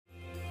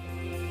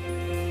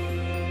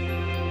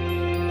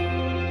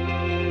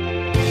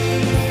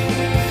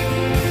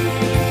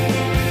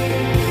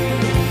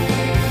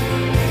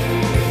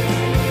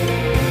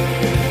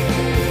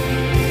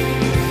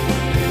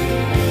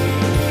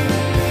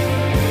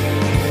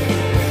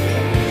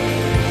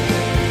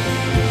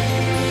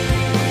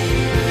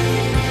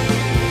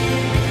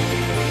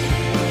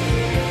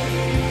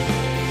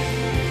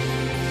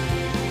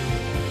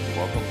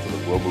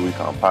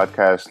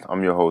podcast.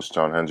 I'm your host,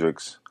 John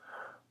Hendricks.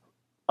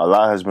 A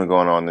lot has been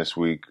going on this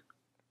week.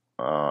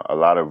 A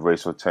lot of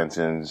racial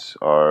tensions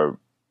are,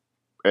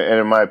 and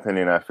in my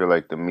opinion, I feel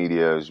like the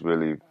media is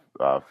really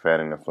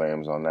fanning the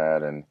flames on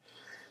that. And,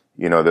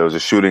 you know, there was a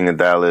shooting in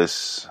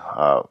Dallas.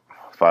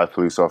 5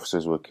 police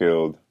officers were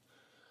killed.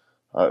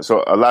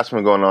 So a lot's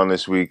been going on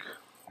this week.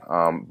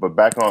 But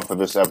back on for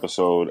this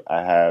episode,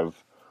 I have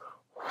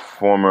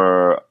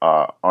former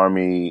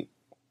Army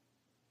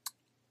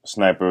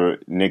sniper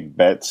Nick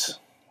Betts.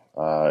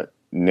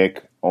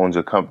 Nick owns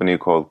a company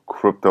called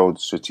Crypto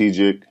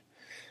Strategic.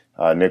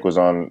 Nick was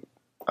on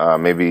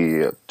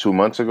maybe 2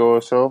 months ago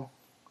or so.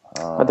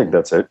 I think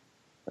that's it.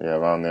 Yeah,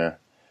 around there.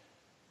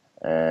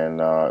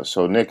 And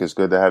so, Nick, it's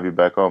good to have you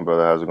back on,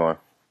 brother. How's it going?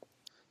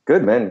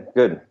 Good, man.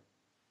 Good.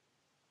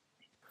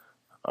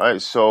 All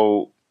right,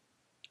 so,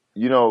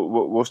 you know,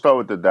 we'll start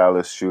with the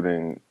Dallas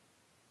shooting.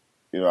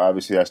 You know,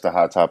 obviously that's the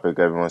hot topic.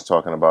 Everyone's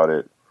talking about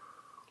it.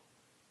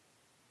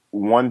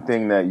 One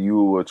thing that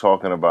you were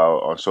talking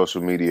about on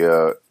social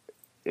media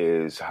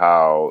is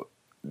how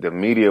the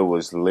media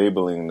was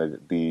labeling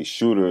the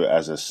shooter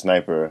as a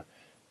sniper,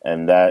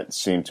 and that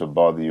seemed to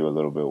bother you a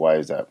little bit. Why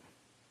is that?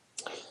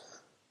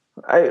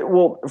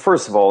 Well,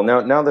 first of all,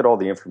 now that all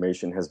the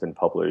information has been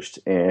published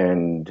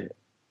and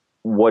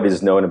what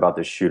is known about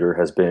the shooter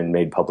has been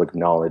made public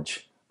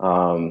knowledge,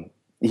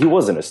 he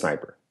wasn't a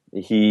sniper.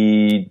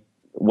 He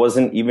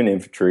wasn't even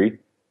infantry.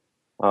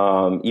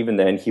 Even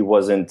then, he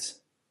wasn't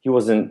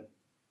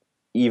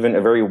even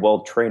a very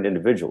well-trained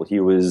individual. He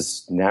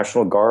was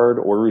National Guard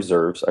or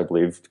Reserves, I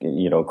believe.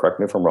 You know, correct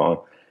me if I'm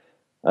wrong.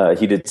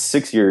 He did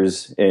 6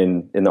 years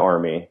in the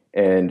Army,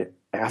 and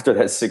after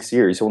that 6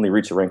 years, he only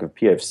reached the rank of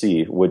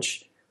PFC,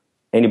 which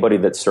anybody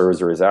that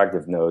serves or is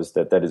active knows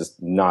that is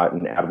not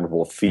an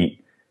admirable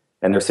feat.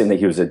 And they're saying that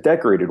he was a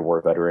decorated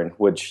war veteran,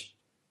 which,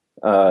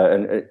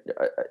 and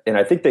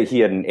I think that he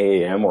had an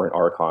AAM or an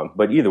ARCOM.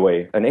 But either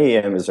way, an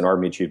AAM is an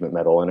Army Achievement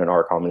Medal, and an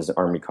ARCOM is an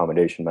Army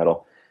Commendation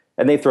Medal.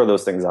 And they throw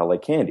those things out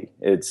like candy.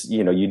 It's,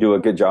 you know, you do a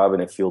good job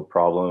in a field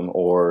problem,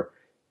 or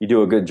you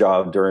do a good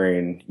job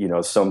during, you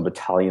know, some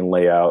battalion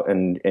layout,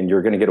 and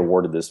you're going to get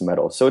awarded this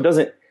medal. So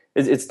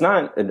it's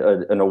not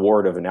an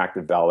award of an act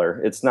of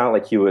valor. It's not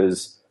like he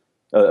was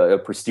a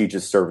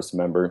prestigious service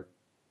member.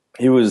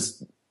 He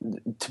was,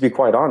 to be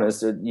quite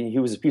honest, he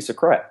was a piece of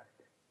crap.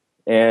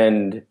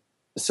 And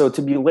so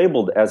to be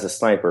labeled as a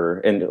sniper,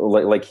 and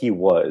like he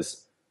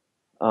was,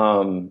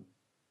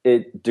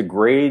 it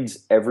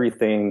degrades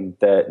everything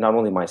that not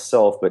only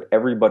myself, but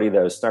everybody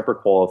that is sniper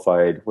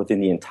qualified within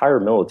the entire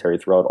military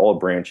throughout all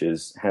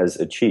branches has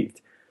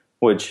achieved,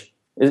 which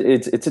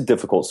it's a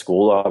difficult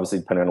school, obviously,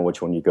 depending on which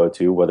one you go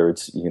to, whether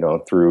it's, you know,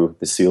 through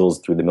the SEALs,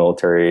 through the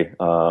military,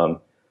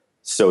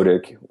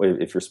 SOTIC,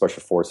 if you're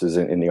special forces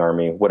in the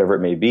Army, whatever it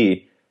may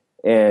be.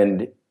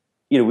 And,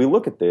 you know, we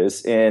look at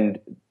this, and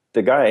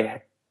the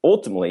guy,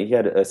 ultimately, he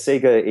had a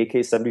Sega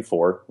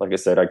AK-74. Like I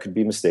said, I could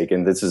be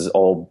mistaken. This is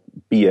all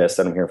BS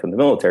that I'm hearing from the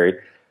military,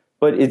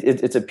 but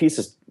it's a piece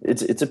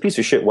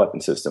of shit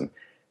weapon system.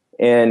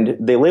 And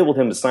they labeled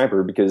him a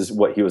sniper because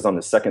he was on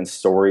the second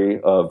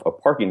story of a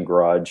parking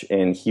garage,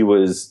 and he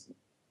was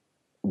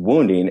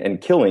wounding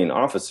and killing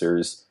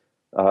officers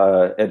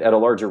at a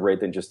larger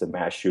rate than just a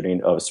mass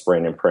shooting of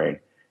spraying and praying.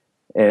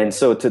 And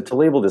so to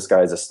label this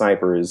guy as a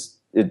sniper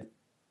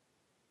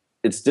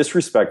it's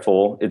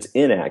disrespectful, it's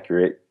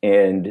inaccurate,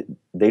 and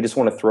they just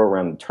want to throw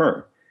around the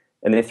term.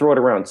 And they throw it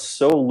around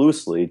so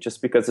loosely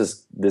just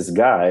because this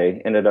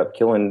guy ended up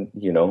killing,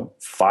 you know,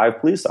 5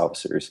 police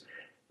officers.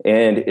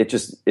 And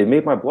it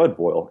made my blood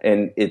boil.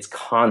 And it's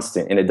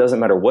constant. And it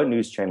doesn't matter what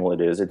news channel it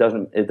is. It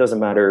doesn't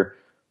matter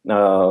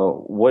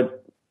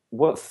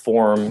what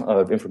form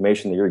of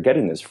information that you're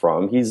getting this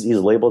from. He's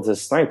labeled as a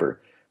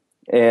sniper.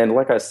 And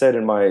like I said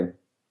in my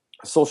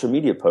social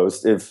media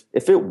post, if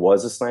it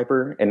was a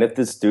sniper, and if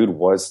this dude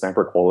was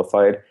sniper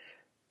qualified,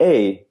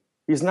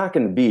 he's not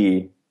going to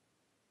be,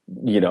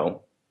 you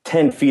know,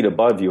 10 feet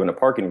above you in a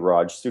parking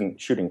garage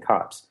shooting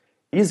cops.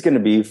 He's going to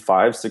be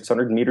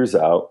 500-600 meters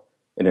out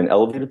in an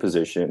elevated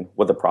position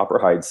with a proper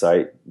hide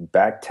sight,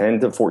 back 10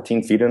 to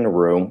 14 feet in a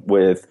room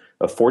with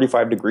a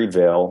 45-degree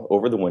veil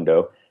over the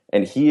window,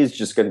 and he is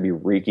just going to be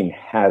wreaking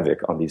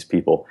havoc on these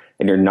people.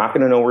 And you're not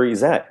going to know where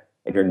he's at.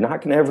 And you're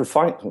not going to ever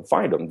find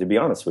him, to be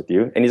honest with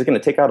you. And he's going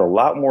to take out a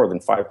lot more than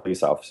 5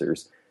 police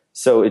officers.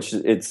 So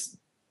it's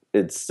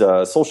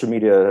social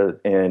media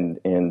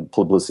and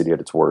publicity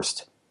at its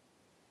worst.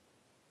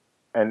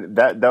 And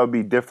that would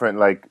be different.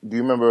 Like, do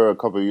you remember a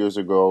couple of years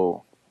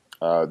ago,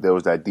 there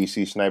was that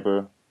DC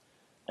sniper?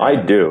 I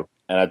do.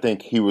 And I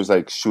think he was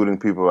like shooting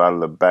people out of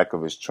the back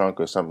of his trunk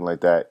or something like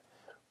that.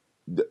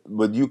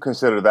 Would you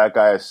consider that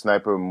guy a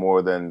sniper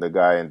more than the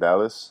guy in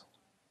Dallas?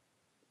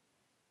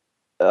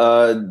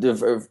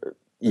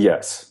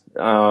 Yes.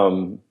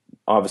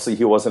 Obviously,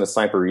 he wasn't a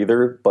sniper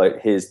either, but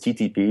his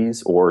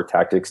TTPs, or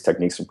tactics,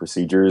 techniques, and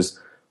procedures,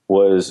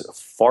 was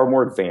far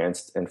more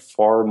advanced and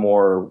far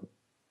more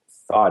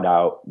thought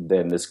out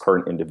than this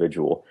current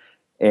individual.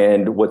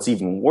 And what's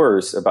even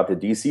worse about the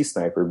DC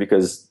sniper,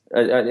 because,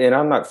 and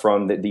I'm not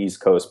from the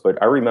East Coast,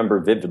 but I remember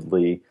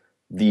vividly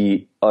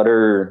the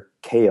utter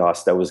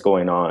chaos that was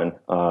going on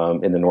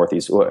in the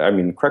Northeast. Well, I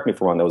mean, correct me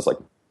if I'm wrong, that was like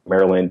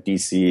Maryland,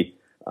 DC,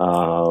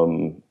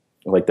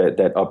 like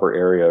that upper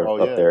area Oh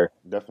up yeah, there.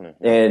 definitely.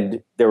 Yeah.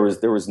 And there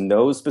was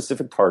no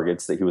specific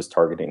targets that he was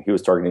targeting. He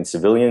was targeting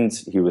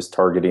civilians. He was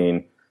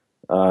targeting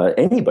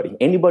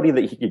anybody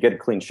that he could get a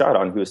clean shot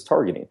on. He was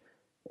targeting,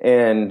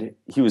 and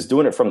he was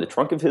doing it from the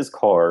trunk of his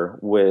car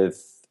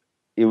with.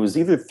 It was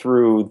either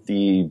through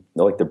the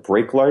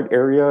brake light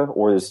area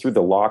or it was through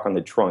the lock on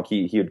the trunk.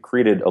 He had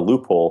created a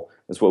loophole,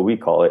 is what we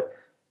call it,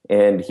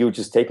 and he was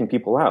just taking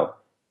people out.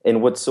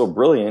 And what's so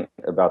brilliant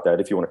about that,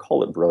 if you want to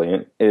call it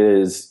brilliant,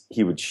 is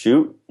he would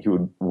shoot, he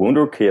would wound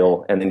or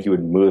kill, and then he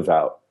would move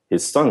out.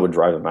 His son would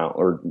drive him out,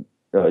 or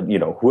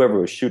whoever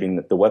was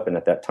shooting the weapon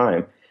at that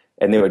time,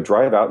 and they would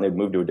drive out and they'd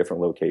move to a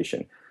different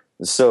location.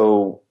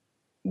 So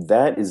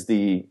that is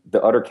the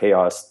utter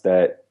chaos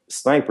that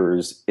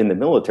snipers in the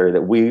military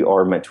that we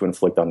are meant to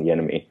inflict on the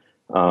enemy.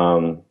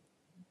 Granted,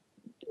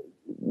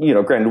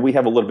 we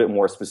have a little bit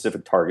more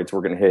specific targets.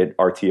 We're going to hit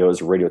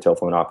RTOs, radio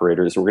telephone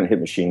operators. We're going to hit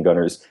machine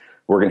gunners.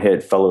 We're going to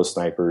hit fellow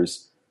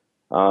snipers,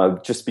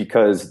 just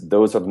because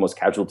those are the most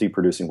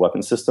casualty-producing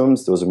weapon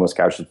systems. Those are the most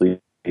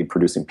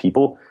casualty-producing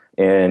people,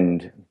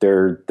 and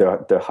they're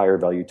the higher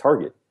value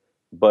target.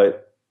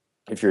 But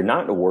if you're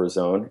not in a war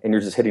zone and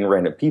you're just hitting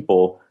random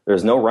people,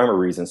 there's no rhyme or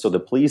reason. So the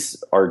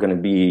police are going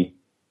to be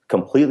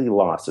completely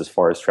lost as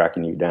far as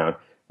tracking you down.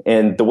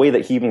 And the way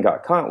that he even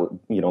got caught,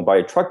 by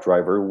a truck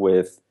driver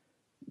with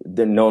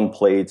the known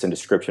plates and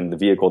description of the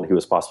vehicle that he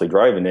was possibly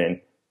driving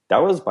in, that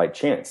was by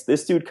chance.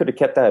 This dude could have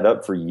kept that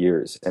up for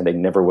years and they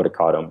never would have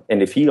caught him.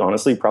 And if he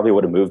honestly probably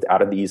would have moved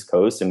out of the East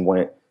Coast and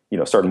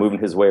started moving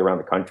his way around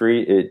the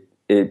country,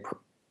 it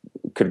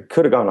could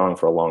have gone on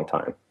for a long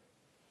time.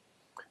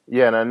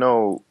 Yeah, and I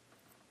know,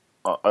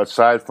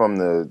 aside from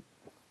the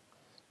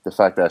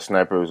fact that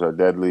snipers are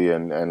deadly,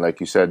 and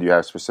like you said, you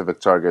have specific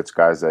targets,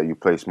 guys that you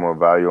place more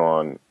value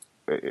on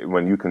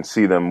when you can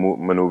see them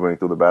maneuvering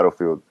through the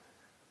battlefield,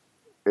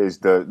 is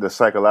the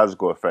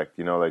psychological effect.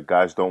 Like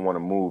guys don't want to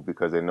move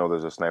because they know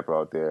there's a sniper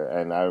out there.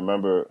 And I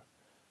remember,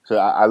 so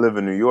I live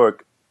in New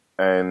York,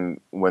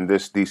 and when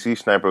this DC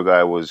sniper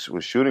guy was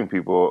shooting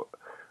people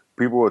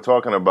were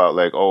talking about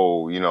like,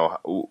 oh,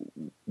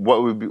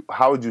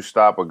 how would you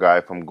stop a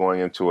guy from going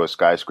into a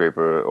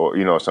skyscraper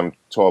or some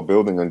tall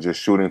building and just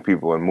shooting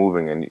people and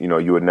moving, and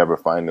you would never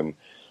find them.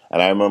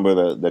 And I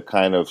remember the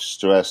kind of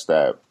stress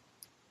that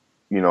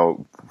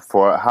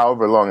for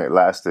however long it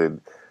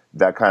lasted,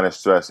 that kind of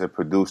stress it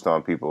produced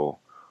on people,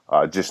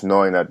 just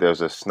knowing that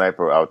there's a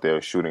sniper out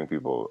there shooting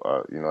people.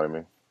 You know what I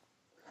mean?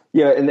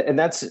 Yeah, and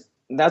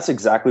that's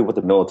exactly what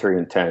the military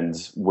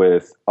intends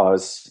with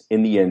us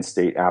in the end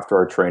state after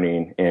our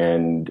training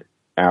and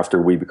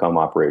after we become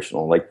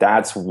operational. Like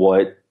that's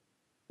what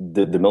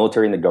the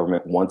military and the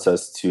government wants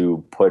us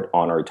to put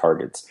on our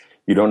targets.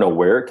 You don't know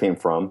where it came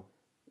from.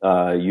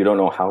 You don't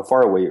know how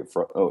far away it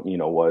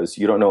was.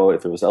 You don't know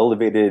if it was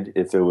elevated,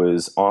 if it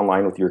was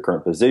online with your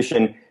current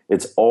position.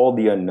 It's all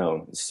the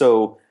unknown.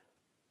 So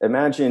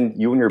imagine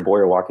you and your boy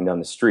are walking down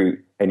the street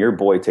and your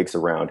boy takes a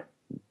round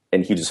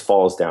and he just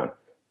falls down.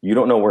 You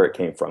don't know where it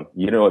came from.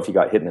 You don't know if he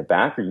got hit in the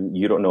back, or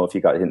you don't know if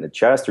he got hit in the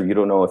chest, or you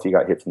don't know if he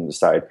got hit from the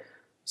side.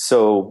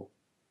 So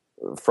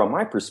from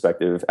my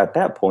perspective, at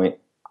that point,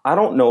 I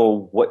don't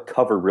know what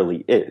cover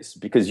really is,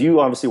 because you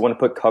obviously want to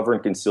put cover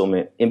and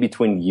concealment in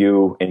between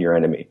you and your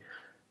enemy.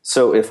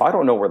 So if I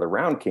don't know where the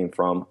round came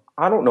from,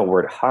 I don't know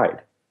where to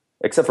hide,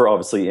 except for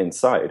obviously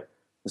inside.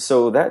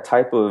 So that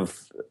type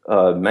of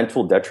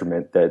mental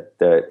detriment that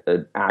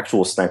an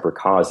actual sniper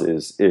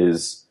causes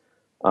is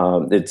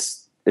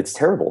it's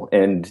terrible,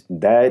 and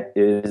that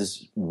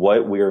is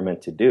what we are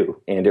meant to do,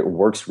 and it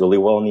works really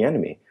well on the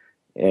enemy.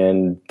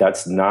 And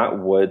that's not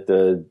what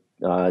the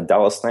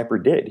Dallas sniper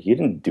did. He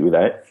didn't do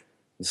that,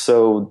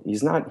 so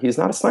he's not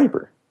a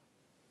sniper.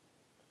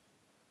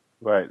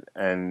 Right,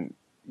 and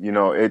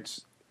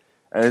it's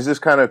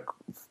just kind of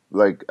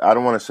like, I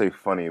don't want to say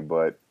funny,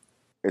 but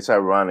it's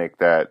ironic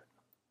that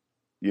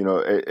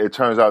it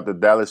turns out the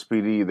Dallas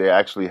PD, they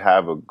actually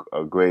have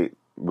a great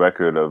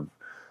record of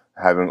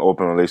having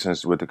open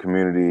relations with the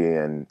community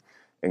and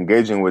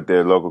engaging with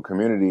their local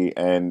community,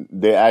 and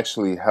they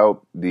actually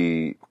helped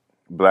the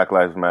Black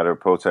Lives Matter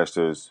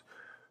protesters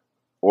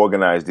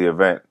organize the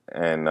event,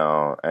 and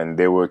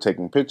they were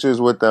taking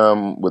pictures with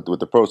them with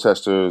the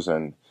protesters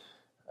and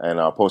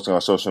posting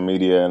on social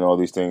media and all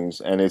these things,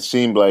 and it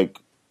seemed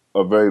like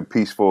a very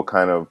peaceful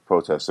kind of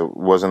protest. It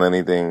wasn't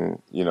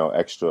anything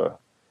extra.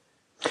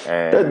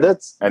 And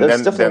That's then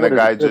the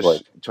guy just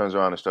like. turns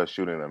around and starts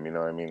shooting them. You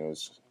know what I mean? It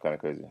was kind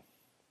of crazy.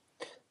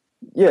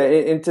 Yeah,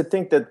 and to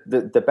think that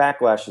the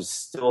backlash is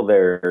still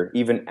there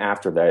even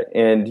after that.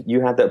 And you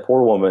had that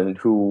poor woman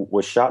who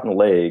was shot in the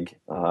leg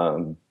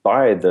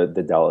by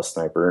the Dallas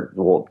sniper.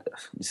 Well,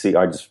 see,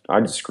 I just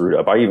screwed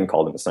up. I even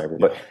called him a sniper,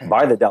 but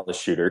by the Dallas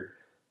shooter.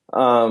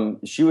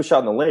 She was shot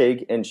in the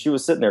leg, and she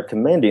was sitting there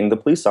commending the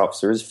police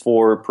officers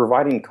for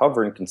providing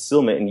cover and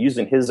concealment and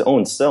using his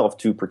own self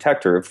to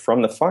protect her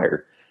from the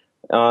fire.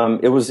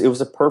 It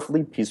was a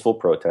perfectly peaceful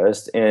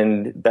protest,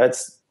 and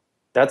that's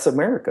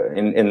America,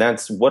 and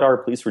that's what our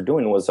police were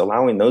doing, was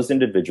allowing those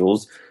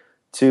individuals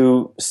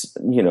to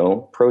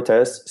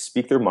protest,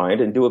 speak their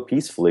mind, and do it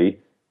peacefully,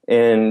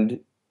 and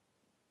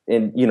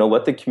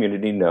let the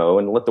community know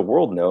and let the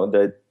world know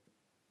that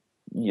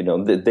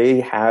that they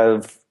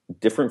have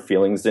different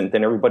feelings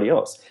than everybody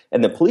else.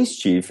 And the police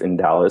chief in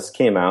Dallas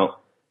came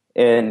out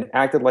and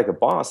acted like a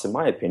boss, in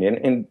my opinion.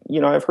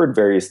 And I've heard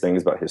various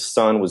things about his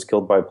son was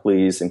killed by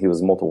police and he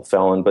was a multiple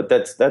felon, but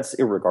that's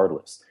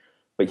irregardless.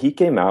 But he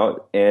came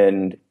out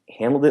and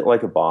handled it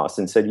like a boss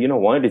and said, you know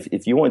what,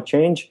 if you want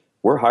change,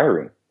 we're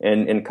hiring,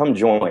 and come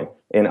join.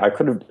 And I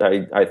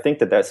think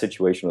that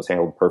situation was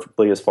handled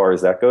perfectly as far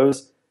as that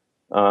goes.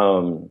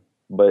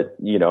 But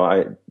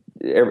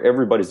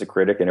everybody's a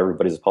critic and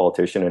everybody's a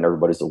politician and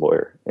everybody's a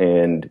lawyer.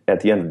 And at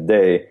the end of the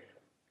day,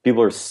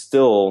 people are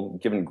still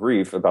giving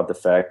grief about the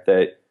fact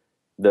that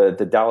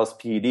the Dallas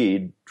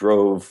PD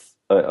drove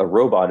a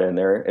robot in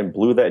there and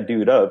blew that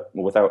dude up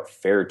without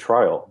fair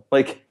trial.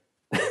 Like,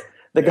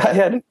 the guy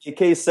had an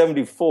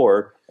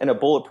AK-74 and a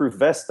bulletproof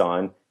vest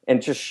on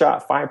and just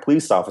shot 5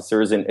 police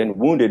officers and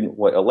wounded,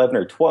 11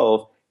 or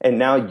 12. And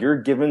now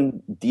you're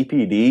giving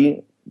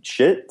DPD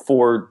shit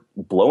for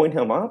blowing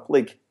him up?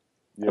 Like,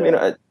 yeah. I mean,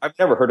 I've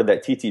never heard of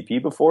that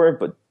TTP before,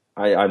 but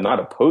I'm not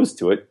opposed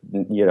to it.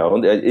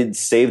 It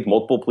saved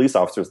multiple police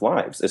officers'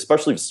 lives,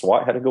 especially if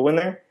SWAT had to go in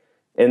there.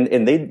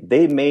 And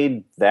they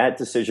made that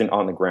decision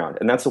on the ground.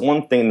 And that's the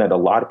one thing that a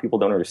lot of people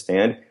don't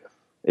understand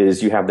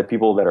is you have the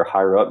people that are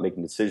higher up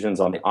making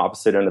decisions on the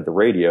opposite end of the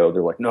radio.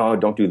 They're like, no,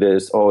 don't do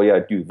this. Oh, yeah,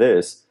 do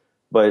this.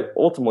 But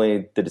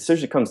ultimately, the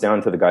decision comes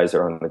down to the guys that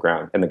are on the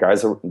ground. And the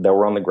guys that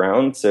were on the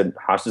ground said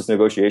hostage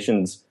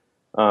negotiations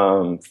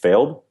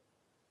failed,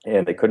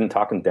 and they couldn't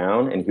talk him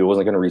down, and he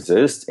wasn't going to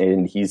resist.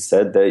 And he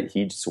said that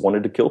he just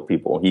wanted to kill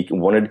people. He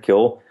wanted to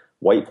kill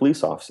white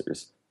police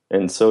officers.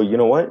 And so, you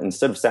know what?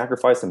 Instead of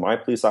sacrificing my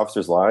police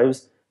officers'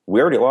 lives, we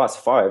already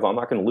lost 5. I'm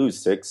not going to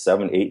lose 6,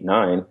 7, 8,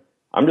 9.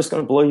 I'm just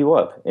going to blow you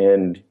up,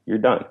 and you're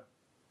done.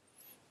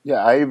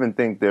 Yeah, I even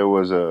think there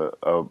was a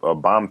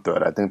bomb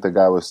threat. I think the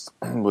guy was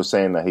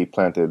saying that he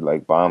planted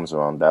like bombs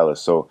around Dallas.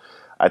 So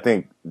I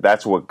think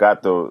that's what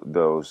got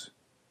those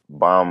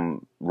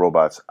bomb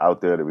robots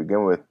out there to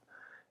begin with.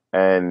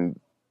 And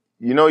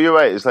you're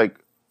right. It's like,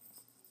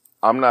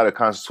 I'm not a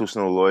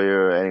constitutional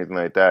lawyer or anything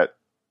like that,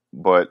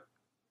 but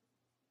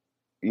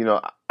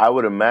I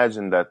would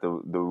imagine that the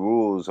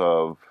rules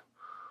of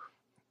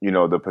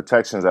the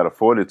protections that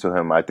afforded to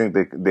him, I think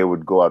they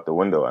would go out the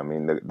window. I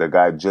mean, the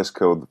guy just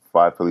killed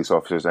 5 police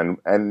officers, and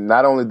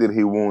not only did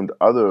he wound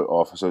other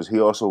officers, he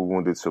also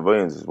wounded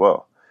civilians as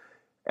well.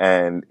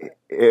 And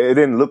it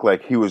didn't look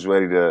like he was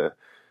ready to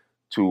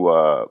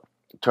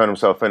turn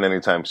himself in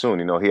anytime soon.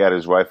 He had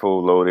his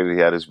rifle loaded, he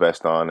had his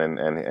vest on,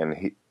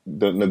 and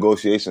the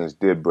negotiations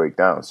did break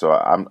down. So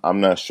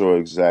I'm not sure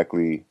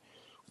exactly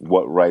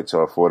what rights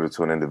are afforded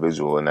to an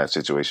individual in that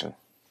situation.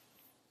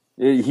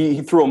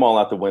 He threw them all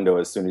out the window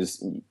as soon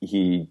as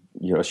he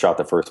shot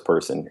the first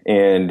person.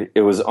 And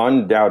it was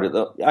undoubted.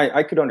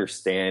 I could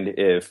understand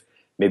if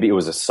maybe it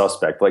was a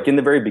suspect. Like in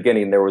the very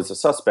beginning, there was a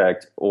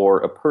suspect or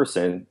a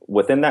person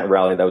within that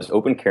rally that was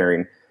open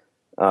carrying,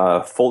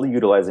 fully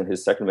utilizing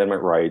his Second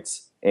Amendment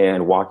rights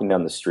and walking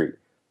down the street.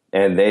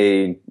 And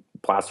they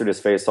plastered his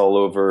face all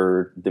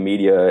over the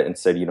media and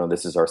said,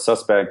 this is our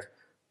suspect.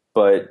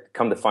 But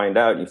come to find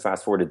out, you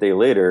fast forward a day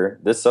later,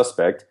 this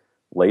suspect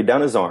laid down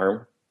his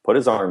arm, put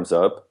his arms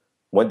up,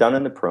 went down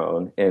into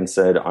prone, and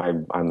said,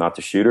 "I'm not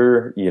the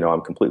shooter.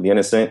 I'm completely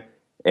innocent."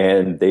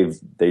 And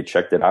they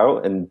checked it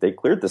out and they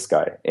cleared this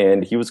guy,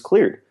 and he was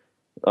cleared.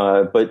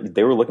 But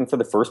they were looking for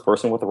the first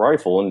person with a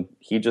rifle, and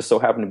he just so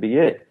happened to be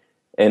it.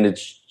 And it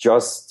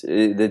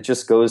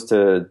just goes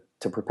to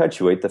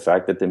perpetuate the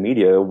fact that the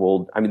media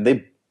will. I mean,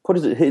 they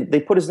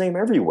put his name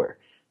everywhere,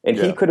 and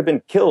he could have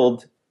been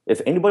killed if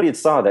anybody had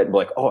saw that and be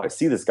like, "Oh, I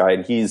see this guy,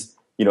 and he's."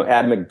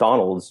 At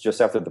McDonald's just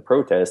after the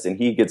protest, and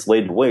he gets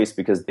laid to waste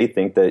because they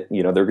think that,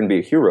 they're going to be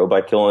a hero by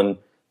killing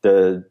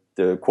the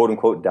quote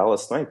unquote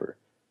Dallas sniper.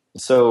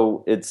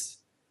 So it's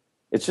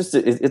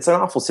an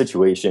awful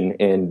situation,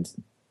 and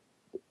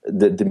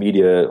the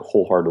media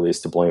wholeheartedly is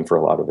to blame for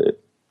a lot of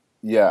it.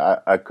 Yeah,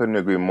 I couldn't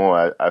agree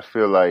more. I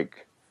feel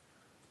like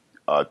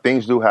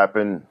things do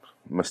happen,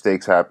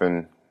 mistakes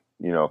happen.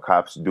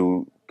 Cops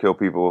do kill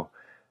people.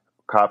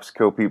 Cops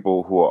kill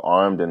people who are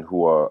armed and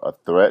who are a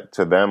threat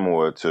to them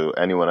or to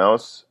anyone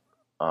else.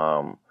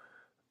 But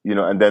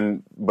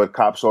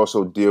cops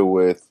also deal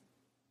with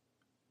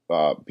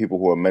people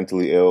who are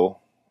mentally ill.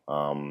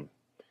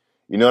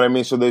 You know what I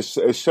mean? So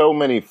there's so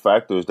many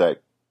factors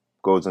that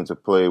goes into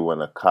play when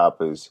a cop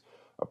is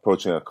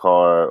approaching a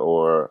car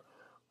or,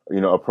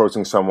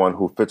 approaching someone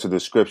who fits a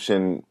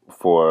description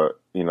for,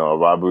 a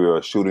robbery or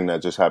a shooting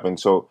that just happened.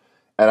 So,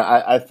 and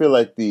I feel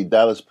like the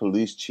Dallas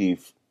police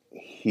chief,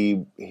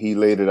 he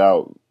laid it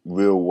out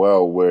real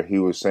well, where he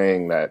was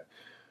saying that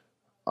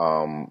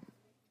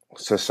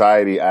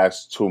society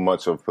asks too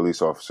much of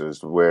police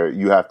officers, where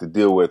you have to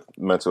deal with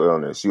mental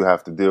illness, you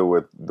have to deal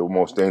with the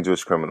most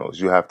dangerous criminals,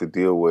 you have to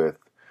deal with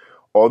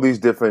all these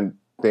different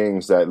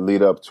things that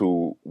lead up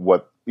to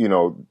what,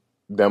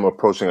 them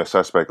approaching a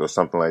suspect or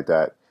something like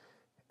that.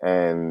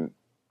 And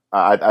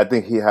I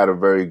think he had a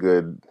very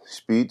good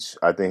speech.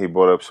 I think he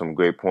brought up some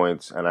great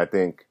points. And I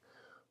think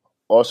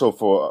also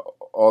for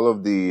all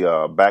of the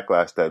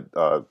backlash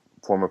that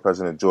former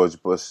President George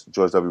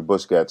W.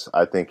 Bush gets,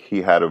 I think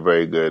he had a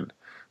very good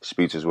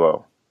speech as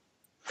well.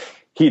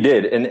 He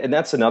did. And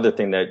that's another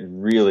thing that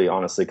really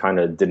honestly kind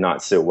of did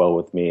not sit well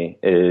with me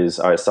is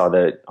I saw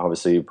that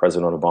obviously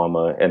President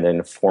Obama and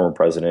then former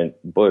President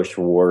Bush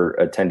were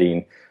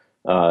attending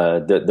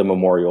the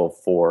memorial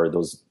for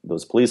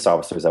those police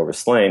officers that were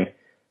slain.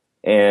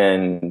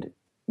 And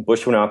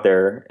Bush went out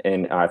there,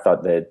 and I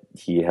thought that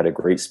he had a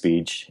great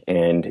speech,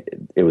 and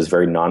it was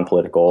very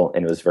non-political,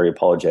 and it was very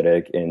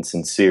apologetic and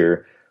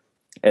sincere.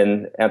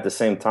 And at the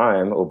same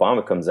time,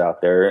 Obama comes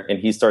out there and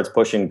he starts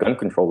pushing gun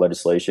control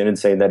legislation and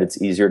saying that it's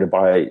easier to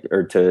buy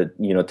to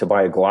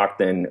buy a Glock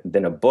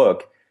than a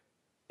book.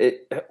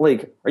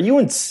 Are you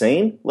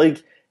insane?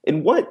 Like,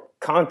 in what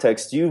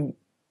context do you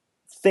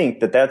think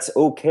that that's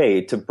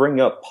okay to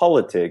bring up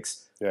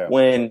politics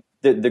when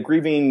the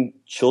grieving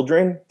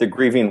children, the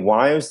grieving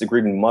wives, the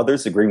grieving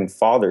mothers, the grieving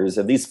fathers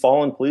of these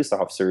fallen police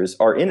officers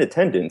are in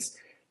attendance,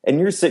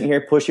 and you're sitting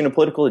here pushing a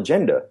political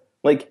agenda?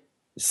 Like,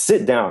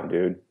 sit down,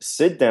 dude.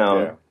 Sit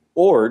down. Yeah.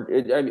 Or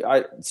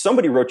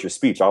somebody wrote your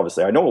speech.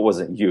 Obviously, I know it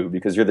wasn't you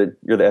because you're the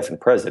effing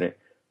president.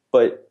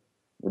 But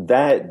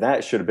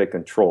that should have been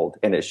controlled,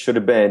 and it should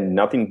have been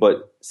nothing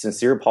but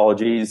sincere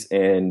apologies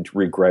and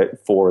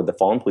regret for the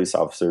fallen police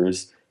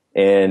officers.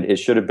 And it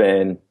should have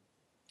been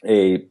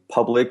a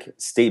public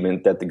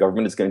statement that the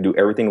government is going to do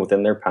everything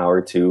within their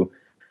power to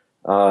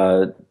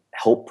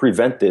help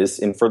prevent this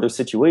in further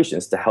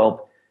situations, to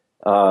help,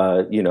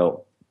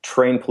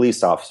 train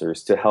police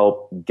officers, to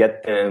help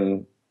get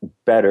them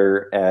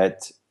better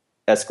at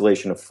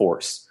escalation of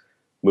force,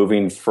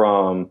 moving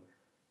from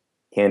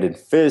hand and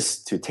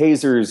fist to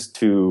tasers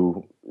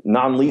to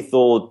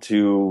non-lethal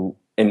to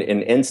an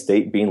end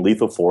state being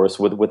lethal force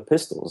with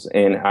pistols.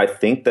 And I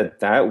think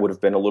that would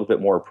have been a little bit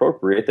more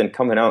appropriate than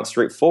coming out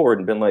straightforward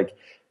and been like,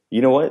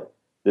 you know what,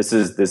 this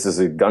is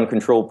a gun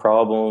control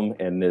problem,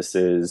 and this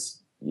is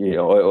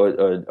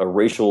a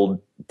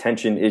racial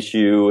tension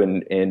issue,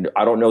 and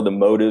I don't know the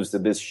motives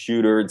of this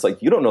shooter. It's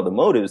like, you don't know the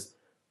motives.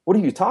 What are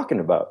you talking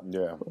about?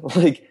 Yeah.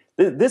 Like,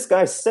 this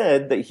guy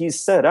said that he's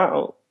set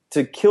out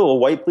to kill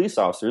white police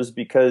officers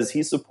because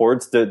he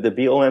supports the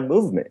BLM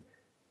movement.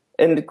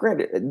 And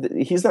granted,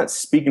 he's not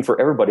speaking for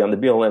everybody on the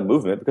BLM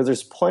movement, because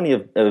there's plenty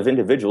of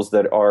individuals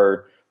that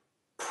are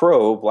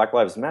pro Black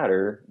Lives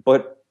Matter,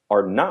 but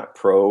are not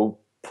pro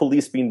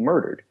police being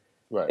murdered.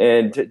 Right.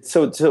 And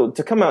so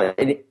to come out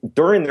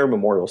during their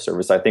memorial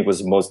service, I think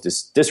was the most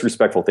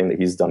disrespectful thing that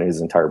he's done in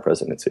his entire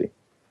presidency.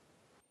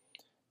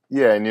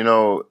 Yeah, and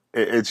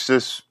it's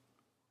just,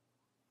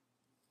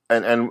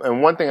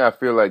 and one thing I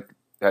feel like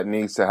that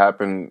needs to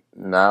happen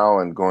now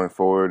and going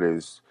forward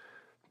is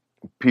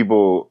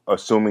people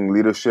assuming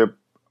leadership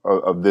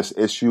of this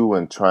issue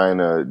and trying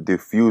to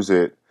diffuse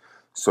it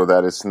so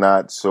that it's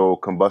not so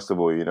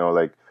combustible.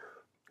 Like,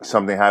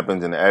 something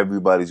happens and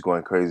everybody's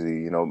going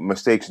crazy.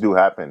 Mistakes do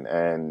happen,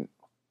 and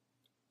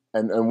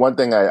one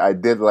thing I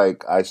did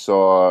like, I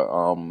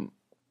saw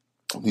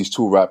these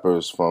two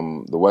rappers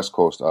from the West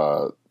Coast,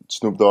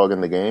 Snoop Dogg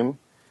and The Game.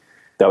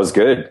 That was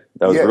good.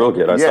 That was real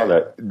good. I saw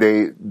that.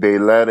 They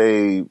led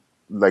a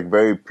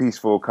very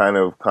peaceful kind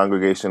of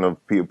congregation of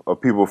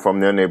people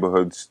from their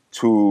neighborhoods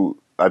to,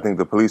 I think,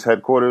 the police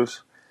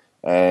headquarters,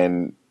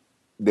 and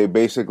they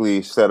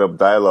basically set up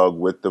dialogue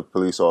with the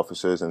police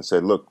officers and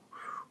said, look,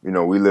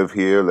 we live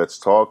here, let's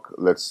talk,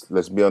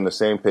 let's be on the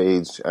same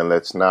page, and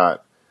let's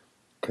not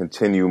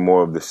continue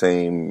more of the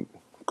same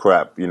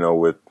crap,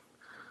 with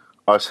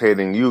us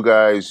hating you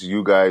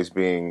guys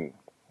being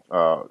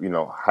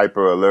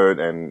hyper alert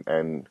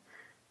and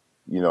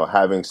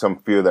having some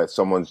fear that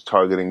someone's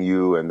targeting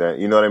you, and that,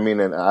 you know what I mean?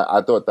 And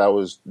I thought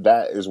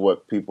that is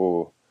what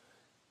people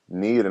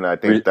need, and I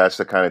think that's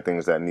the kind of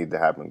things that need to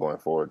happen going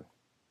forward.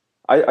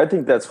 I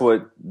think that's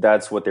what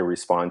they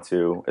respond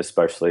to,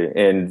 especially,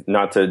 and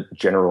not to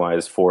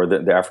generalize for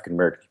the African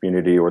American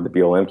community or the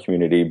BLM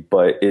community,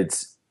 but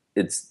it's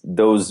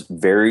those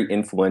very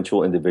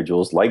influential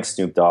individuals like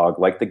Snoop Dogg,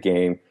 like The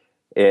Game,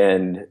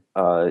 and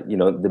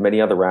the many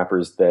other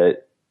rappers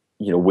that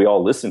we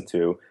all listen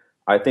to.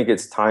 I think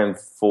it's time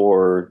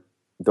for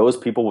those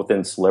people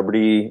within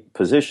celebrity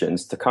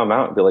positions to come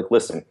out and be like,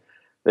 listen,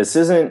 this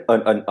isn't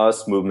an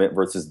us movement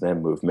versus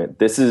them movement.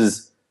 This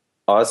is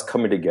us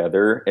coming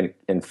together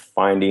and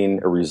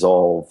finding a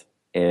resolve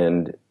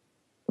and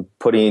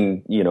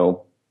putting,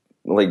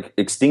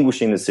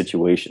 extinguishing the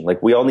situation.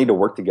 Like, we all need to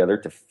work together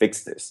to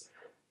fix this.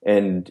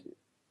 And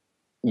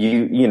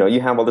you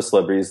have all the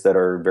celebrities that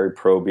are very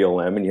pro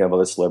BLM, and you have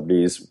other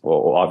celebrities.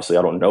 Well, obviously,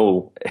 I don't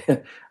know.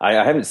 I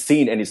haven't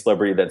seen any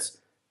celebrity that's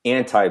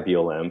anti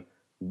BLM,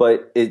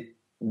 but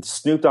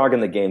Snoop Dogg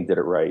and the game did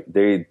it right.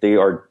 They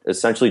are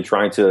essentially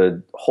trying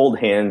to hold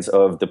hands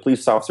of the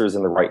police officers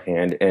in the right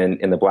hand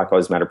and the Black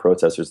Lives Matter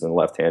protesters in the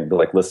left hand. Be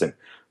like, listen,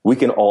 we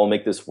can all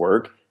make this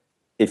work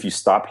if you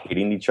stop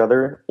hating each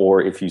other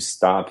or if you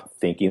stop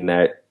thinking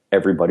that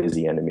everybody is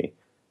the enemy.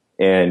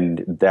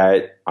 And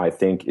that, I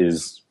think,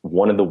 is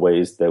one of the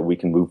ways that we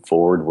can move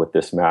forward with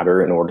this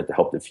matter in order to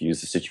help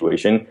diffuse the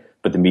situation.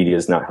 But the media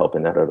is not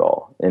helping that at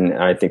all. And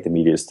I think the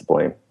media is to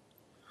blame.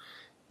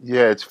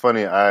 Yeah, it's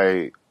funny.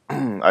 I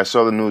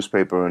saw the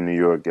newspaper in New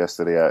York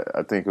yesterday.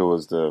 I think it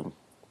was I don't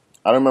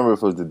remember if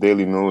it was the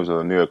Daily News or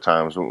the New York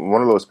Times,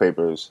 one of those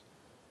papers.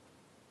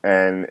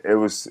 And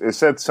it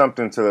said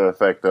something to the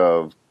effect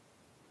of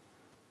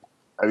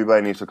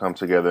everybody needs to come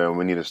together and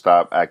we need to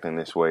stop acting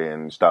this way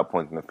and stop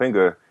pointing the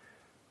finger.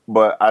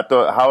 But I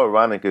thought, how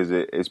ironic is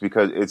it? It's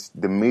because it's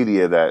the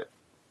media that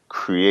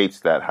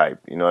creates that hype.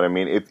 You know what I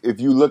mean? If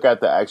you look at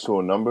the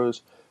actual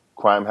numbers,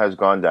 crime has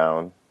gone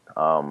down.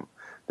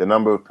 The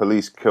number of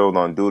police killed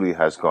on duty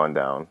has gone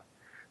down.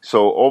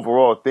 So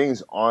overall,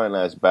 things aren't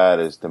as bad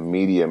as the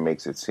media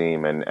makes it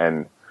seem.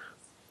 And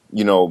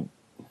you know,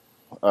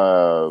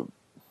 a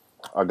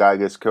guy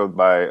gets killed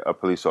by a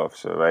police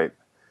officer, right?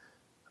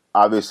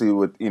 Obviously,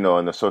 with in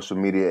the social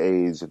media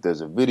age, if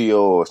there's a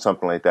video or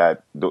something like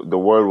that, the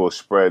word will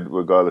spread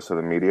regardless of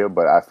the media.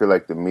 But I feel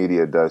like the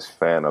media does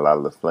fan a lot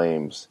of the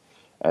flames,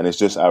 and it's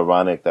just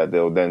ironic that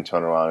they'll then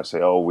turn around and say,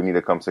 "Oh, we need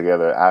to come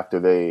together," after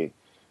they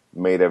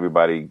made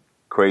everybody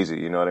crazy.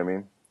 You know what I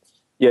mean?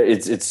 Yeah,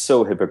 it's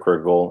so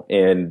hypocritical,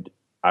 and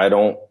I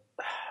don't,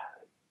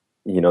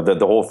 the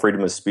whole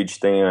freedom of speech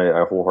thing.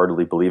 I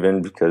wholeheartedly believe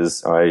in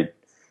because I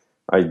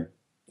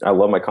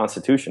love my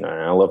Constitution and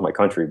I love my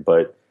country,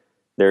 but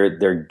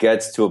there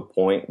gets to a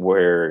point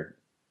where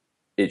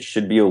it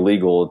should be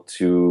illegal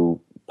to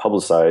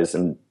publicize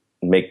and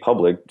make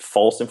public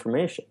false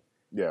information.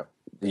 Yeah.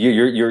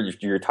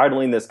 You're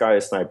titling this guy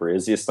a sniper.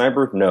 Is he a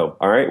sniper? No.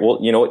 All right. Well,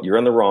 you know what? You're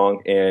in the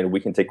wrong, and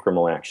we can take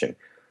criminal action.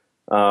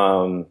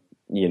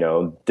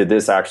 Did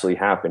this actually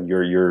happen?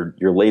 You're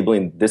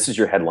labeling. This is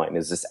your headline.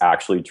 Is this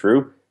actually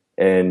true?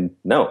 And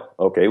no.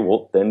 Okay.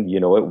 Well, then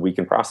you know what? We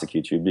can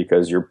prosecute you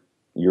because you're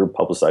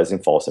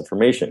publicizing false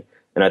information.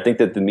 And I think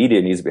that the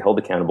media needs to be held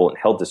accountable and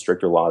held to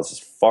stricter laws as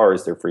far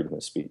as their freedom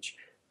of speech.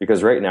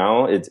 Because right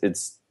now it's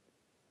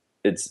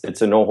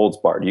a no holds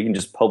barred. You can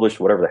just publish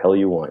whatever the hell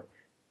you want,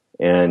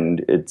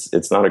 and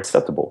it's not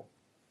acceptable.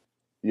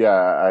 Yeah,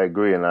 I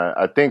agree, and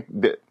I think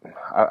that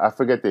I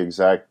forget the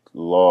exact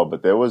law,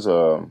 but there was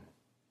I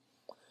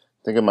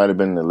think it might have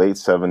been in the late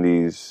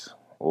 '70s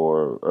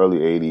or early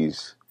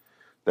 '80s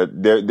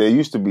that there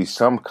used to be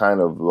some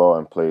kind of law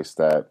in place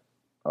that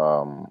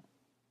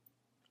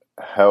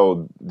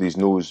held these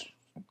news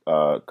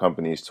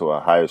companies to a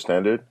higher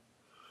standard,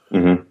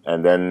 and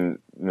then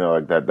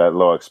like that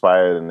law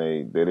expired and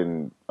they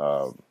didn't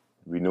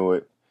renew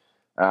it.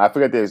 I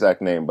forget the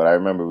exact name, but I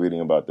remember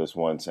reading about this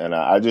once, and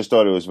I just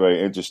thought it was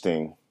very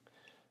interesting.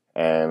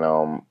 And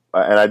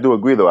I do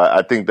agree, though.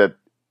 I think that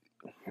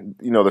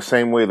the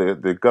same way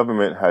the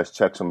government has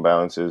checks and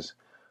balances,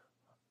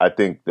 I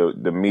think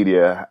the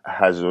media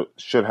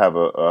should have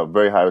a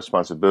very high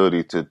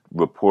responsibility to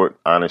report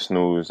honest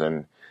news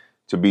and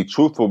to be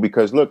truthful.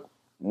 Because look,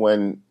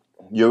 when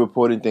you're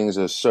reporting things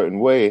a certain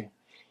way,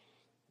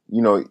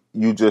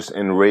 you just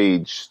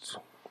enraged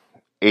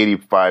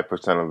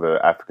 85% of the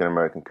African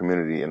American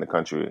community in the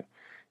country,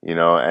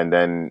 and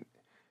then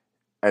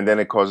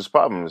it causes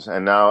problems.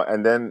 And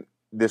then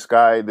this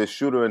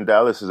shooter in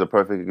Dallas is a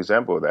perfect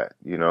example of that.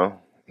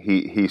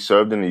 He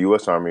served in the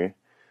U.S. Army.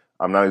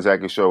 I'm not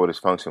exactly sure what his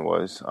function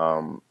was.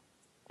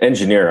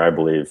 Engineer, I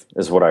believe,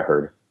 is what I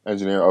heard.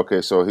 Engineer.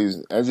 Okay, so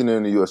he's engineer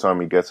in the U.S.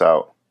 Army, gets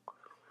out,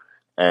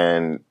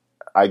 and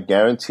I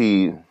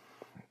guarantee,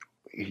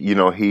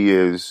 he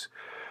is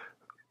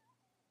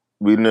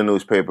reading the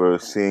newspaper,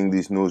 seeing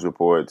these news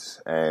reports,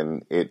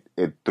 and it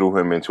threw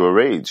him into a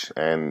rage.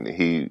 And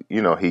he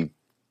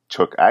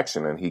took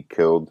action and he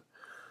killed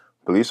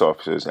police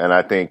officers. And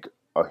I think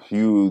a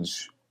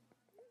huge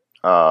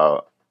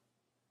amount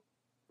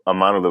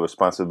of the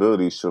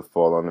responsibility should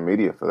fall on the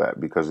media for that,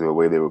 because of the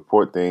way they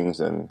report things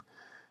and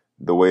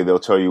the way they'll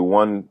tell you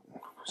one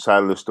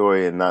side of the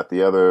story and not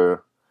the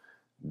other.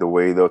 The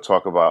way they'll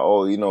talk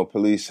about,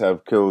 police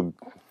have killed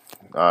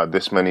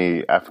this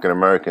many African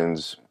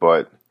Americans,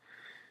 but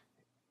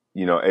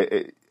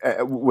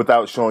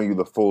without showing you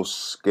the full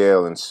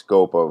scale and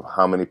scope of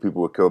how many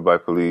people were killed by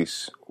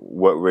police,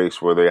 what race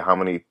were they, how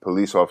many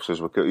police officers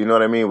were killed, you know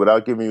what I mean?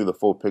 Without giving you the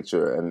full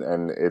picture,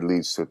 and it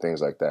leads to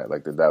things like that,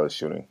 like the Dallas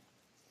shooting.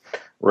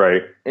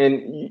 Right.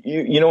 And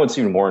you know what's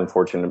even more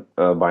unfortunate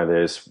by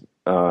this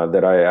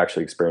that I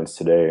actually experienced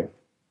today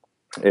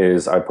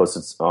is I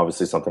posted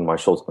obviously something on my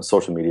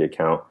social media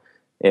account,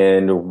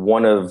 and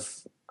one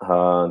of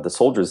the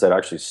soldiers that I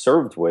actually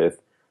served with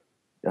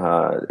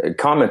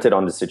commented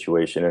on the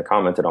situation and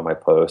commented on my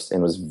post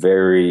and was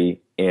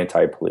very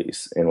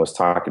anti-police and was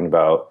talking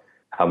about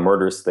how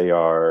murderous they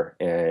are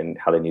and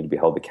how they need to be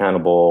held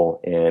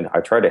accountable. And I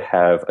tried to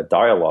have a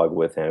dialogue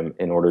with him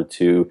in order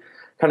to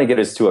kind of get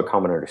us to a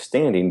common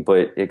understanding.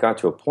 But it got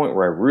to a point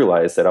where I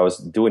realized that I was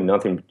doing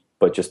nothing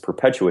but just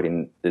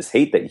perpetuating this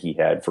hate that he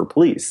had for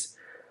police.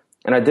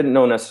 And I didn't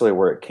know necessarily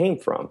where it came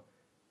from.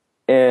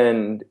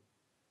 And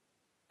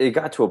it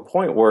got to a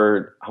point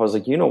where I was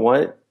like, you know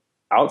what?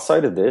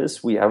 Outside of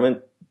this, we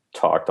haven't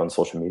talked on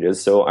social media.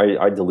 So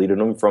I deleted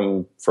him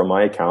from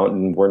my account,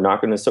 and we're not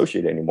going to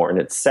associate anymore. And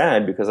it's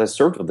sad because I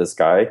served with this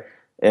guy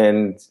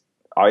and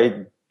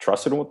I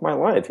trusted him with my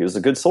life. He was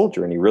a good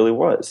soldier, and he really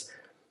was.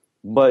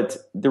 But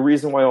the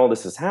reason why all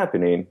this is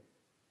happening,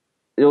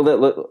 I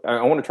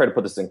want to try to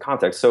put this in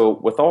context. So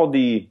with all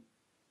the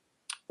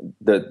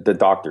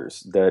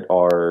doctors that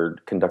are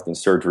conducting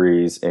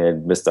surgeries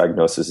and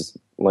misdiagnoses,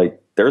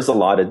 like there's a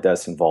lot of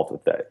deaths involved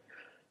with that.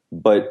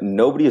 But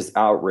nobody is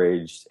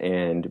outraged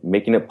and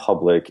making it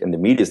public, and the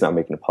media is not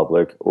making it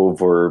public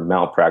over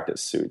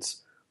malpractice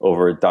suits,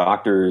 over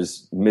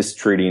doctors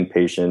mistreating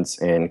patients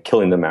and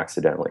killing them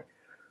accidentally.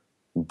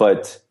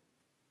 But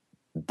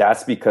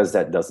that's because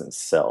that doesn't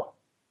sell.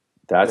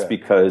 That's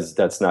because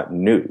that's not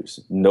news.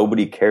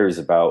 Nobody cares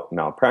about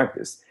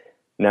malpractice.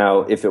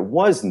 Now, if it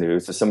was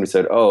news, if somebody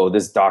said, oh,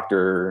 this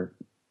doctor,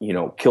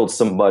 killed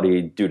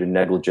somebody due to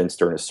negligence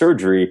during a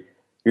surgery,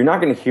 you're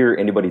not going to hear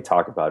anybody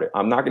talk about it.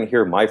 I'm not going to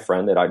hear my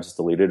friend that I just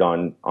deleted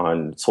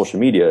on social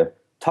media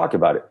talk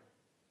about it,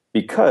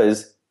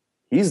 because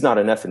he's not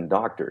an effing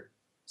doctor.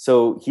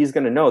 So he's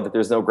going to know that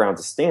there's no ground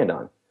to stand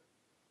on.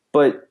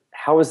 But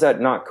how does that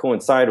not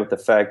coincide with the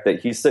fact that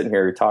he's sitting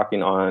here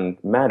talking on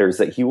matters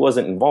that he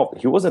wasn't involved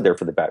in? He wasn't there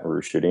for the Baton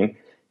Rouge shooting.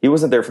 He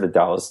wasn't there for the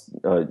Dallas,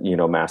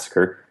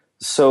 massacre.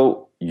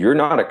 So you're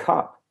not a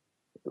cop.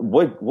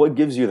 What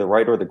gives you the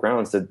right or the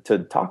grounds to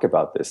talk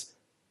about this?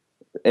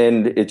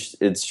 And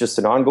it's just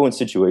an ongoing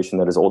situation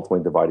that is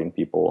ultimately dividing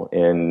people.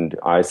 And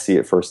I see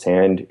it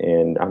firsthand,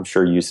 and I'm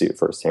sure you see it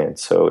firsthand.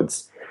 So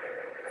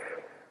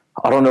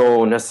I don't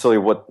know necessarily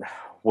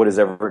what is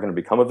ever going to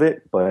become of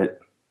it, but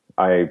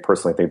I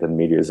personally think that the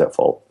media is at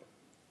fault.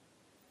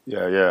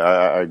 Yeah,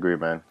 I agree,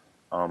 man.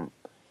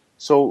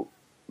 So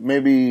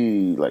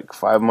maybe like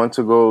 5 months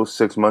ago,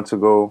 6 months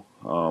ago,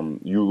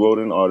 you wrote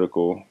an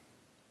article.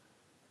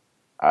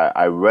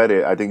 I read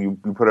it. I think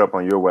you put it up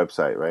on your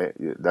website, right?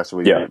 That's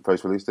where you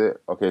first released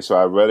it? Okay, so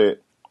I read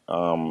it.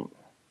 And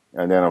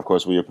then, of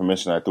course, with your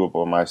permission, I threw it up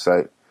on my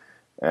site.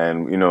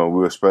 And, we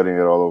were spreading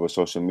it all over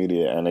social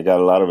media. And it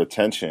got a lot of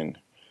attention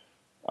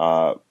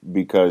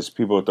because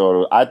I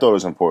thought it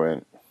was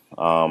important.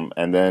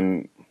 And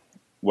then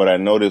what I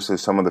noticed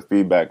is some of the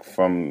feedback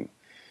from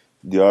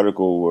the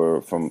article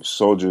were from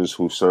soldiers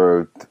who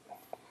served,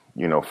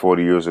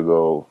 40 years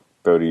ago,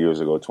 30 years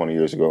ago, 20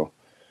 years ago.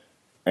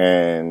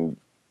 And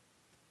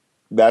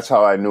that's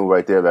how I knew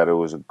right there that it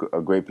was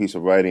a great piece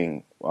of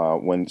writing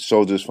when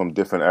soldiers from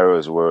different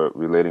eras were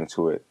relating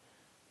to it.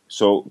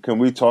 So can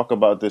we talk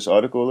about this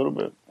article a little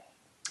bit?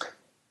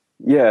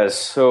 Yeah,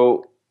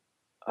 so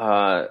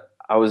I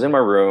was in my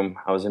room.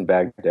 I was in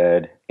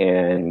Baghdad,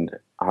 and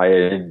I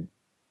had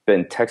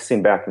been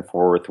texting back and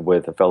forth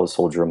with a fellow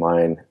soldier of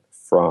mine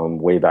from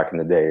way back in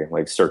the day,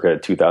 like circa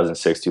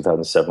 2006,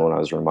 2007 when I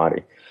was in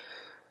Ramadi.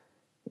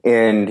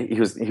 And he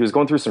was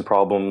going through some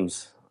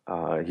problems.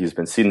 He's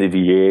been seeing the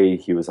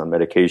VA. He was on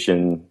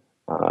medication.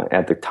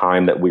 At the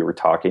time that we were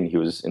talking, he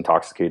was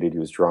intoxicated. He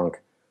was drunk,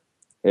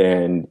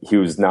 and he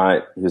was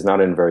not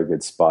in a very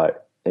good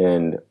spot.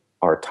 And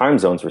our time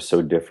zones were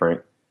so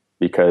different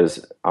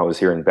because I was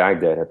here in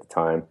Baghdad at the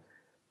time.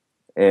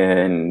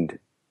 And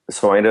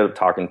so I ended up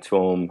talking to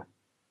him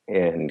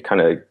and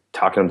kind of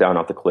talking him down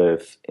off the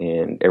cliff,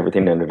 and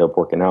everything ended up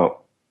working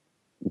out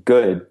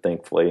good,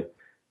 thankfully,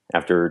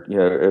 after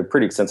a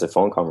pretty extensive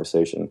phone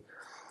conversation.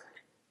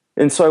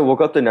 And so I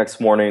woke up the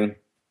next morning,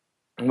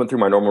 went through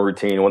my normal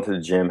routine, went to the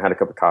gym, had a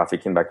cup of coffee,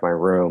 came back to my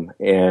room,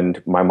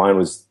 and my mind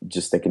was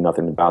just thinking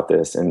nothing about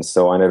this. And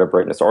so I ended up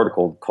writing this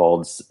article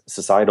called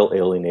Societal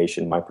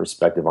Alienation, My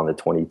Perspective on the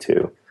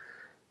 22.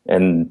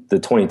 And the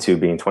 22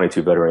 being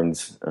 22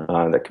 veterans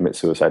that commit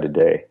suicide a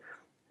day.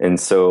 And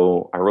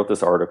so I wrote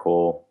this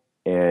article,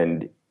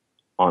 and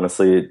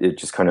honestly, it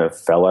just kind of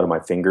fell out of my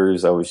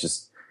fingers. It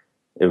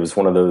was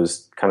one of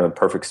those kind of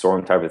perfect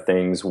storm type of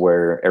things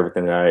where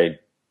everything that I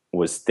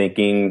was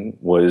thinking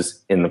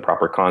was in the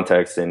proper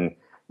context, and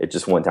it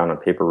just went down on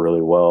paper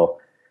really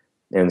well.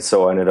 And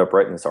so I ended up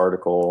writing this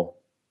article,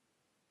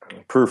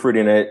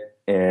 proofreading it,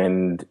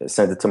 and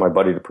sent it to my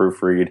buddy to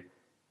proofread,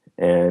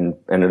 and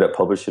ended up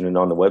publishing it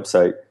on the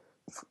website.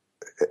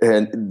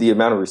 And the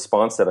amount of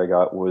response that I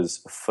got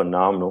was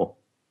phenomenal,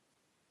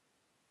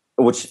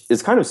 which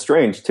is kind of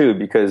strange too,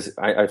 because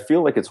I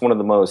feel like it's one of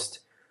the most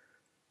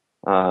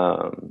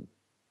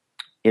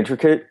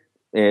intricate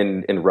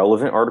and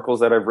relevant articles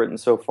that I've written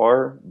so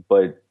far,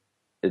 but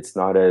it's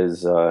not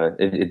as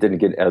it didn't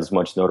get as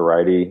much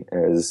notoriety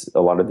as a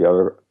lot of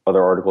the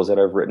other articles that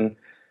I've written,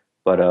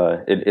 but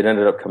it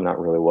ended up coming out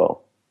really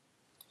well.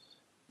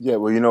 Yeah,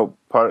 well,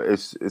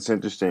 it's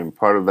interesting.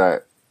 Part of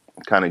that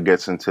kind of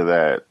gets into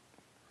that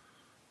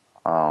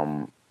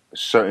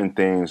certain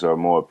things are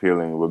more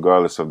appealing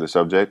regardless of the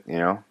subject,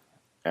 and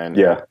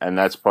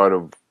that's part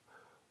of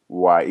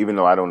why, even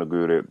though I don't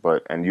agree with it,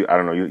 but and you, I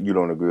don't know, you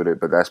don't agree with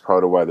it, but that's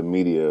part of why the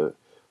media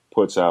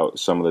puts out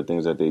some of the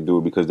things that they do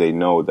because they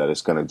know that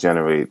it's going to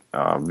generate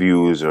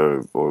views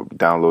or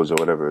downloads or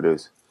whatever it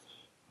is.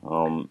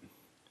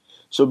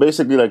 So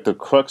basically, like the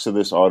crux of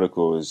this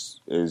article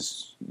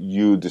is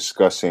you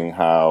discussing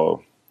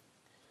how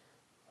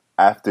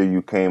after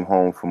you came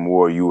home from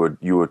war, you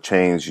were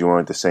changed, you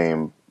weren't the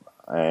same,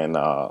 and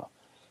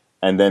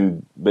and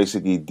then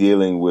basically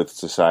dealing with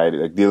society,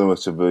 like dealing with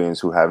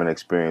civilians who haven't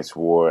experienced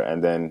war,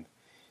 and then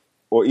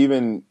or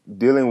even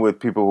dealing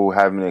with people who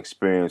haven't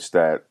experienced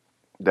that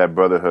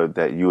brotherhood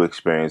that you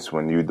experience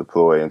when you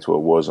deploy into a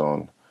war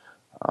zone.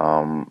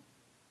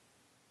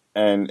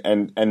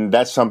 And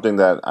that's something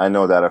that I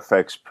know that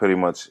affects pretty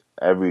much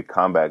every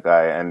combat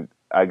guy, and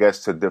I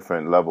guess to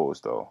different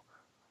levels though.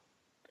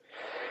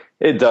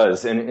 It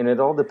does, and it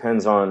all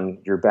depends on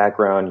your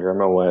background, your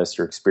MOS,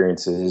 your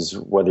experiences,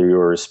 whether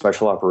you're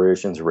special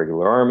operations or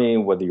regular army,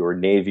 whether you're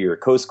Navy or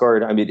Coast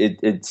Guard. I mean,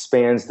 it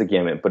spans the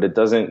gamut, but it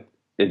doesn't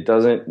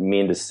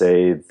mean to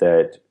say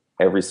that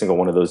every single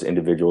one of those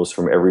individuals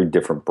from every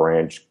different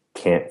branch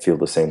can't feel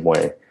the same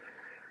way.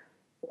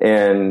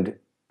 And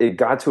it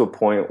got to a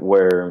point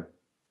where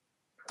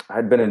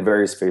I'd been in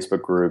various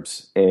Facebook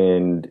groups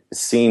and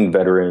seen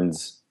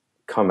veterans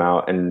come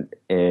out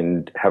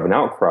and have an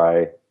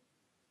outcry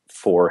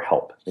for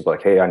help. They'd be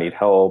like, hey, I need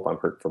help. I'm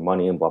hurt for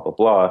money and blah, blah,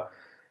 blah.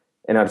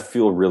 And I'd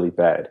feel really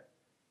bad.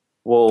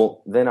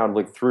 Well, then I'd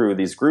look through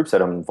these groups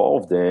that I'm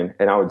involved in,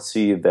 and I would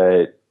see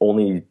that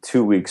only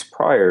 2 weeks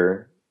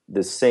prior,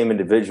 this same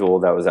individual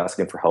that was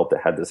asking for help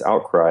that had this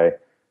outcry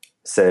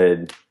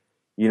said,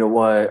 you know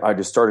what, I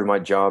just started my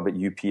job at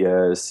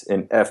UPS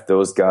and F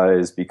those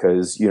guys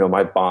because,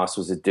 my boss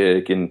was a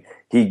dick and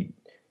he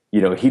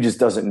just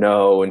doesn't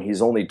know and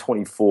he's only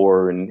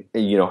 24 and,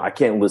 I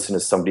can't listen to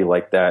somebody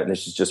like that and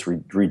this is just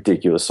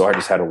ridiculous. So I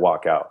just had to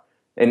walk out.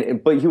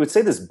 But he would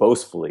say this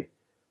boastfully.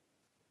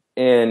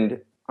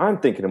 And I'm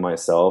thinking to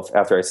myself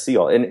after I see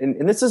all,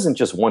 and this isn't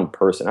just one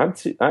person.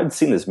 I've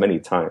seen this many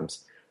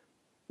times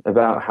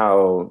about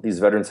how these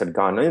veterans had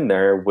gone in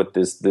there with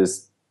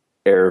this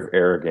air of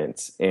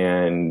arrogance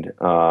and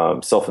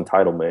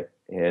self-entitlement.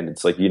 And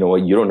it's like, you know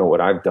what, you don't know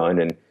what I've done.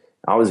 And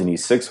I was in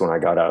E6 when I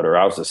got out, or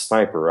I was a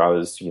sniper, or I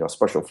was,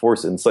 special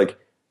forces. And it's like,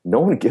 no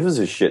one gives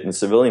a shit in the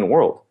civilian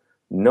world.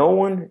 No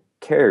one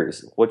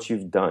cares what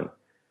you've done.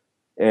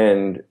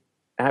 And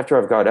after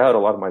I've got out, a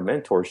lot of my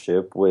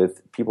mentorship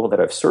with people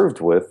that I've served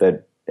with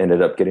that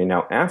ended up getting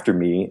out after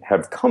me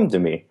have come to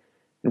me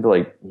and be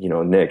like,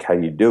 Nick, how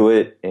do you do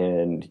it?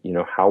 And,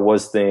 how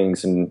was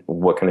things? And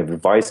what kind of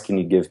advice can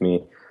you give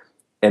me?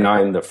 And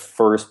I'm the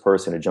first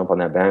person to jump on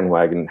that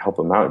bandwagon and help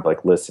them out.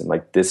 Like, listen,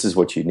 like, this is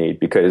what you need.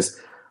 Because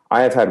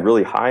I have had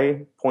really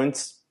high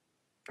points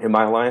in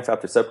my life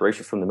after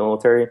separation from the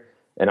military.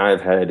 And I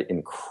have had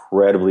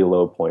incredibly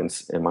low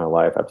points in my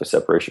life after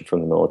separation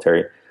from the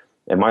military.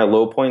 And my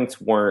low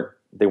points weren't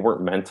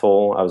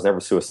mental. I was never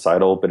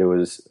suicidal, but it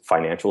was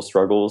financial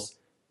struggles.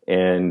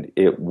 And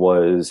it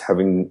was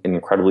having an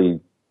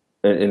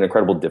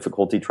incredible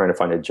difficulty trying to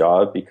find a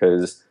job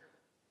because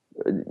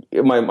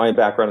my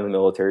background in the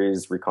military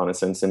is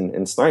reconnaissance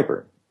and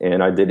sniper.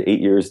 And I did 8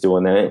 years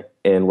doing that.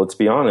 And let's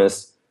be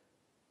honest,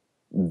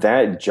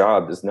 that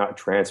job does not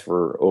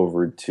transfer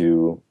over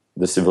to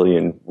the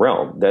civilian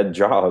realm. That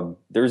job,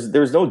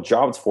 there's no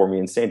jobs for me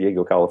in San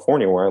Diego,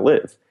 California, where I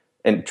live.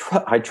 And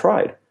I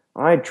tried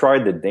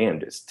the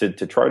damnedest to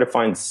try to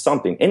find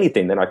something,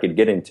 anything that I could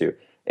get into.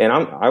 And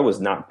I was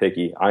not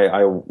picky.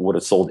 I would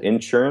have sold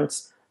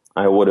insurance.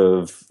 I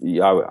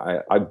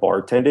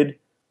bartended.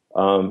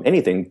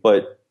 Anything.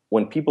 But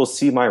when people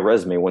see my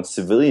resume, when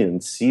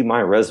civilians see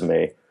my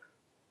resume,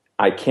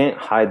 I can't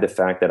hide the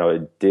fact that I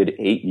did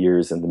 8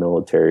 years in the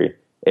military.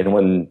 And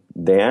when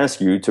they ask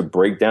you to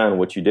break down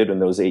what you did in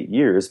those 8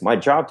 years, my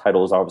job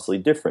title is obviously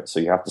different. So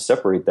you have to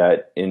separate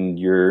that in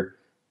your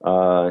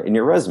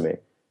resume.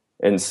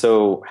 And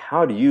so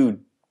how do you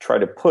try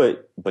to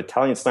put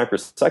battalion sniper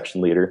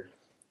section leader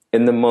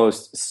in the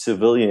most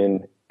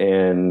civilian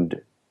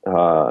and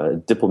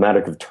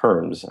diplomatic of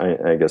terms,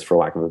 I guess, for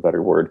lack of a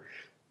better word?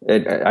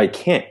 I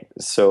can't.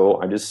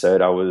 So I just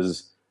said I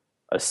was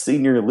a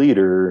senior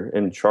leader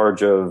in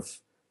charge of,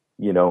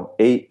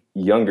 8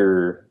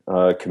 younger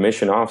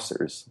commissioned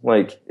officers.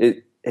 Like,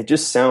 it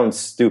just sounds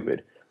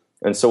stupid.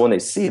 And so when they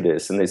see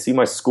this and they see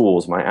my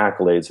schools, my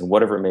accolades, and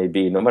whatever it may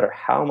be, no matter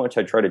how much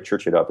I try to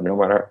church it up and no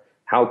matter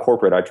how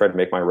corporate I tried to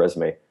make my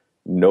resume,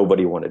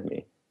 nobody wanted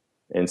me.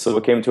 And so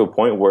it came to a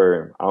point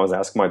where I was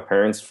asking my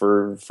parents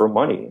for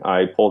money.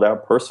 I pulled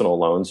out personal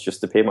loans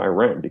just to pay my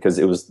rent because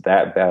it was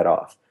that bad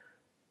off.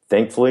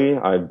 Thankfully,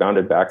 I've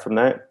bounded back from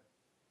that.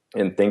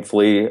 And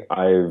thankfully,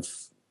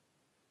 I've,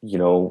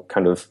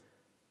 kind of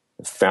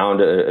found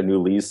a new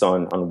lease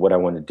on what I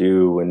want to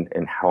do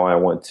and how I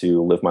want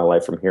to live my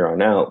life from here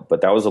on out.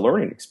 But that was a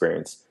learning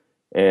experience.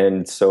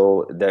 And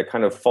so that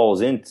kind of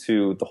falls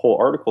into the whole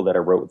article that I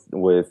wrote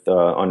with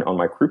on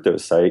my crypto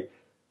site,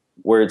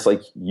 where it's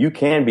like, you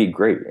can be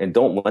great and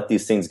don't let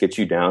these things get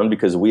you down,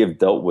 because we have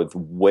dealt with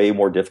way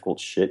more difficult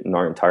shit in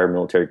our entire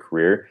military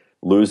career.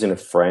 losing a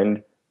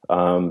friend,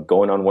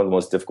 going on one of the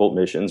most difficult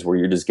missions where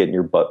you're just getting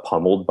your butt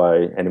pummeled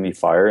by enemy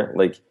fire.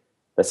 Like,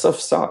 that stuff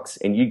sucks.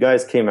 And you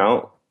guys came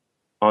out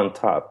on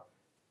top.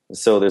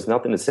 So there's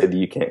nothing to say that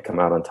you can't come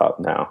out on top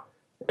now.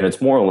 And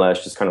it's more or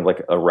less just kind of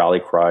like a rally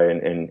cry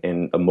and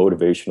a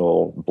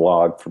motivational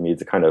blog for me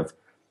to kind of,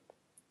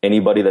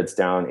 anybody that's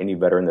down, any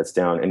veteran that's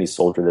down, any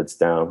soldier that's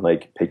down,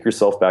 like, pick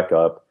yourself back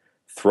up,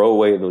 throw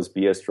away those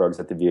BS drugs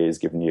that the VA is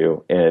giving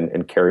you,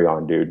 and carry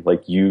on, dude.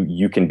 Like,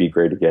 you can be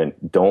great again.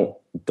 Don't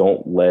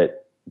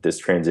let this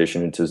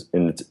transition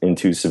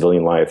into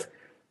civilian life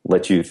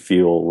let you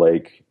feel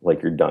like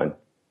you're done.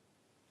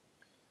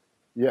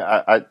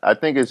 Yeah, I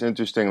think it's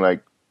interesting,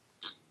 like,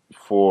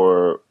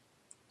 for,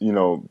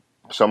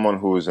 someone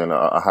who is in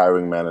a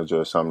hiring manager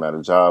or something at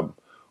a job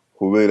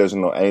who really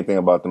doesn't know anything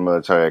about the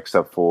military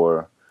except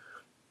for,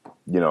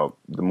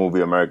 the movie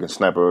American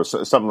Sniper or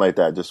something like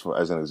that, just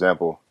as an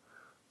example.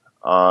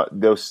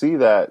 They'll see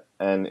that,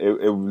 and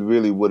it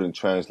really wouldn't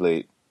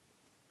translate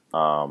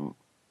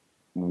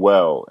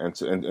well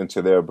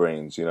into their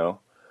brains,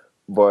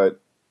 But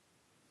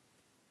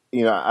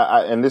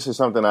and this is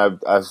something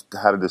I've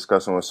had a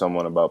discussion with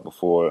someone about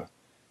before,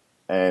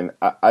 and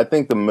I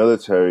think the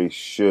military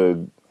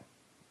should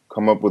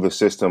come up with a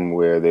system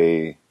where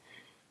they,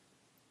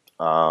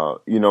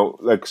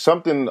 like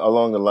something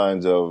along the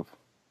lines of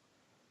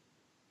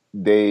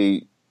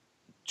they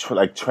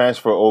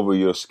transfer over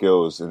your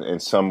skills in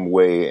some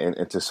way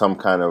into some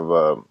kind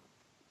of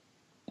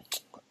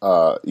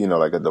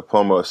like a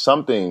diploma or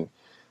something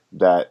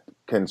that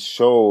can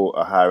show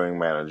a hiring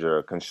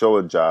manager, can show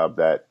a job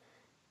that,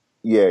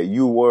 yeah,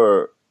 you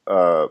were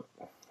a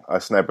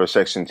sniper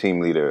section team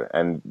leader,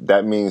 and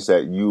that means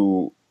that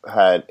you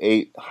had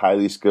 8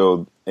 highly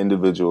skilled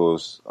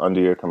individuals under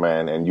your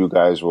command, and you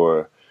guys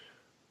were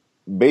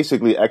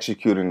basically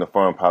executing the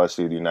foreign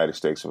policy of the United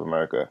States of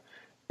America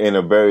in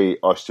a very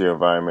austere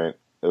environment.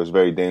 It was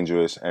very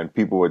dangerous, and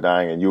people were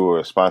dying, and you were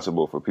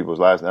responsible for people's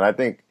lives. And I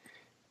think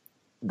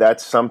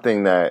that's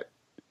something that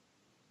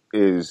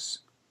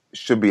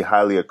should be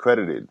highly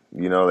accredited.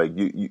 Like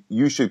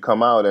you should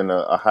come out, and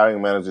a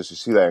hiring manager should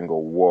see that and go,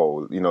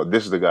 whoa,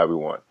 this is the guy we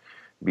want,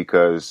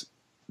 because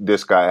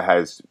this guy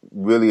has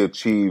really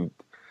achieved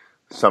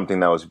something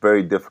that was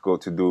very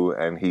difficult to do,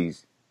 and he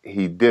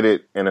did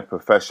it in a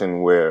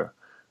profession where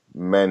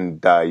men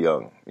die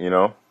young,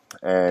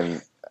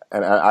 and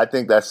I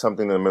think that's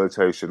something the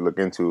military should look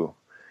into,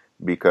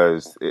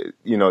 because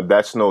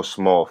that's no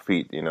small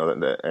feat,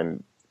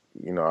 and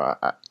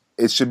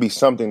it should be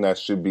something that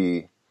should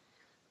be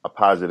a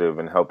positive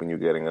in helping you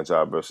getting a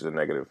job versus a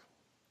negative.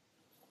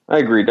 I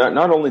agree.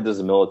 Not only does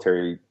the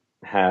military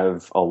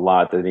have a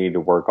lot that they need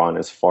to work on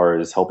as far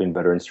as helping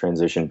veterans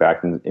transition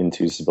back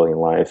into civilian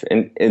life,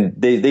 and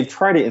they've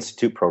tried to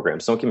institute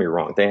programs. Don't get me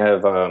wrong. They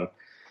have, God,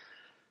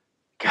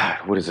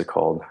 what is it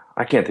called?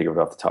 I can't think of it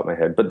off the top of my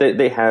head, but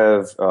they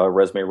have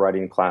resume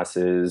writing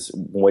classes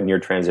when you're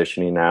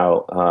transitioning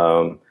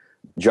out,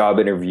 job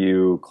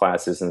interview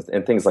classes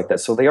and things like that.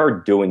 So they are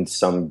doing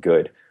some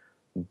good.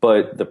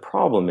 But the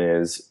problem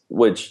is,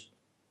 which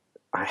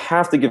I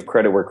have to give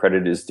credit where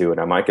credit is due, and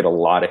I might get a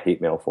lot of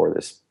hate mail for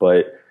this,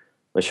 but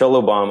Michelle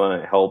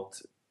Obama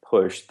helped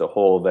push the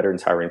whole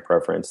veterans hiring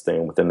preference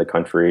thing within the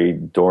country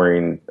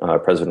during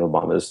President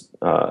Obama's,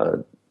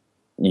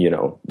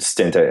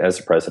 stint as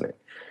a president.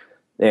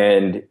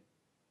 And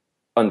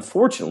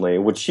unfortunately,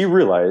 what she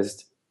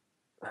realized,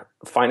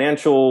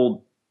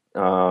 financial,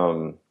 she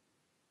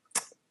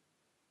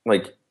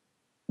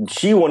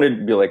wanted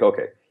to be like,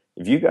 okay,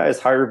 if you guys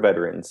hire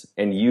veterans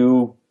and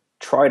you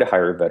try to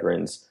hire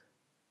veterans,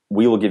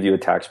 we will give you a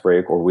tax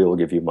break or we will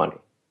give you money,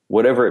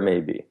 whatever it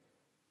may be.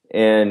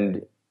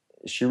 And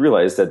she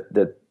realized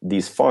that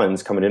these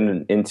funds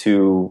coming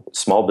into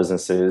small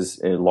businesses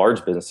and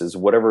large businesses,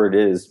 whatever it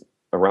is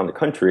around the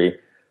country,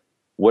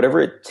 whatever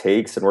it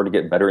takes in order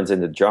to get veterans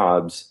into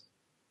jobs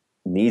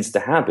needs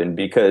to happen.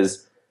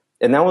 Because,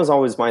 and that was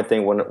always my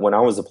thing when I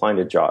was applying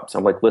to jobs.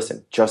 I'm like,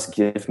 listen, just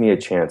give me a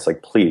chance.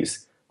 Like,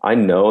 please, I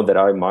know that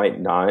I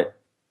might not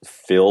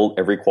fill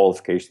every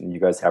qualification you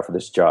guys have for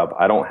this job.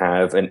 I don't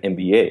have an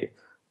MBA.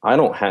 I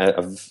don't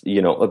have,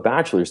 a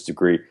bachelor's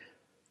degree.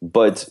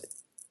 But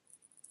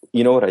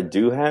what I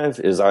do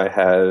have is I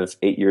have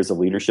 8 years of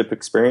leadership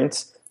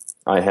experience.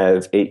 I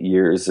have 8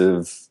 years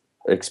of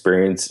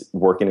experience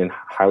working in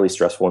highly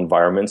stressful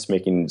environments,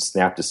 making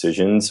snap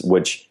decisions,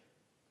 which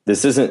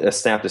this isn't a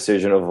snap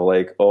decision of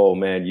like, oh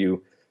man,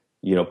 you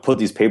put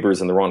these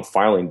papers in the wrong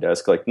filing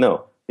desk. Like,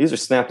 no, these are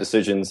snap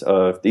decisions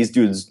of these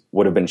dudes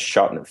would have been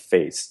shot in the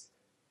face.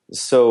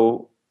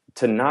 So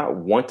to not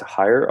want to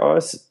hire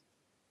us,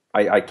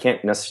 I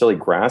can't necessarily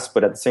grasp,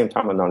 but at the same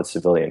time, I'm not a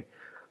civilian.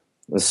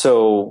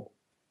 So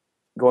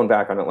going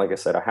back on it, like I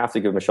said, I have to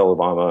give Michelle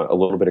Obama a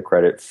little bit of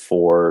credit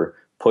for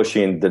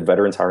pushing the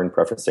veterans hiring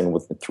preference thing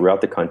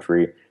throughout the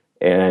country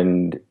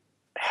and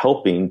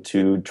helping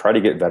to try to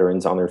get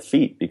veterans on their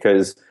feet,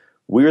 because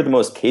we are the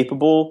most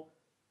capable,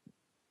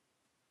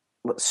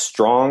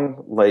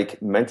 strong,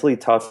 mentally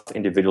tough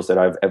individuals that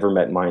I've ever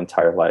met in my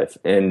entire life.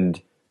 And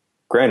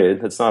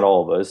Granted, that's not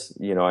all of us.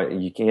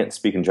 You can't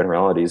speak in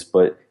generalities,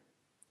 but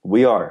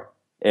we are.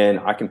 And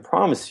I can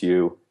promise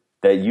you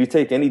that you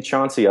take any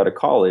Chauncey out of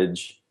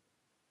college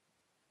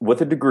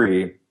with a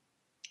degree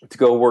to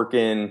go work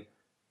in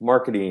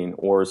marketing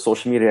or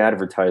social media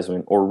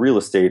advertisement or real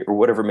estate or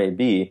whatever it may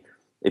be,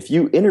 if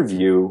you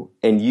interview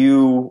and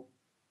you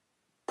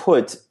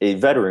put a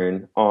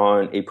veteran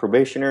on a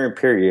probationary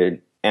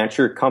period at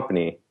your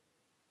company,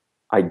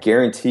 I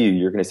guarantee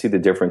you're going to see the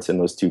difference in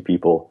those two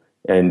people.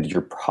 And you're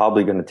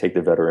probably going to take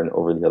the veteran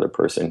over the other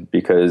person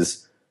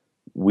because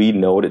we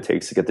know what it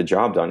takes to get the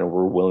job done and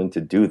we're willing to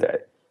do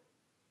that.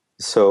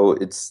 So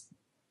it's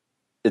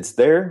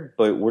there,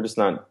 but we're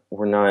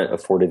not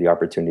afforded the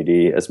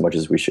opportunity as much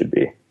as we should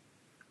be.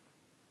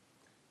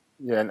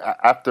 Yeah, and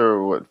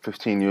after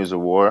 15 years of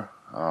war,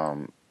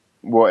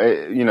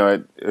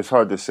 it's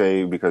hard to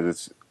say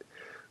because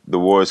the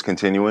war is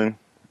continuing,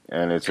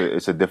 and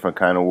it's a different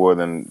kind of war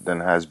than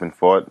has been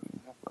fought,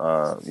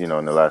 in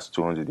the last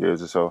 200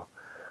 years or so.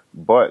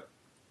 But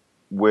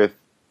with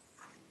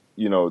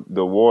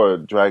the war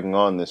dragging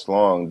on this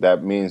long,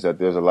 that means that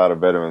there's a lot of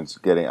veterans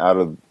getting out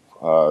of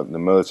the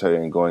military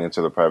and going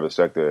into the private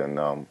sector.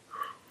 And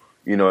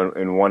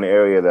in one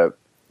area that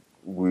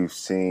we've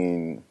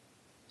seen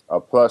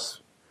a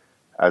plus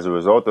as a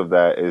result of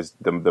that is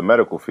the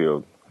medical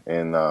field,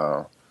 and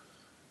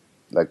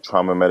like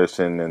trauma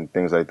medicine and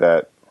things like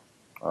that.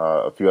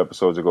 A few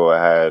episodes ago, I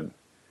had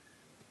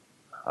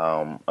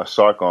a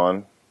SARC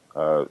on,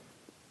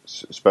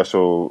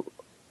 special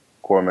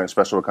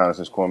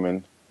reconnaissance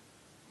corpsman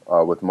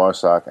with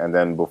MARSOC, and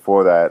then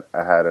before that,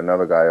 I had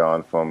another guy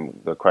on from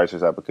the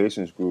Crisis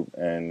Applications Group,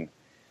 and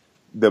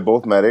they're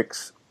both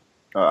medics,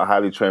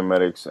 highly trained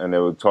medics, and they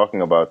were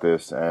talking about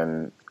this,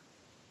 and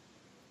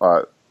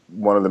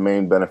one of the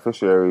main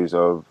beneficiaries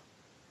of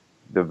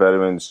the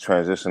veterans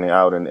transitioning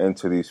out and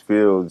into these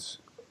fields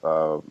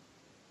have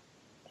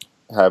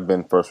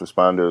been first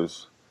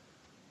responders,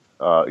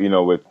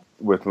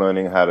 with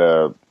learning how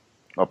to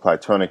apply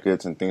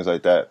tourniquets and things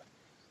like that.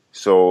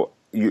 So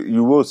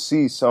you will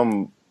see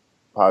some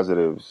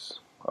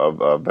positives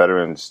of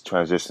veterans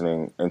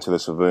transitioning into the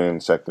civilian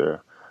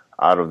sector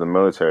out of the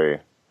military,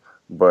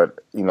 but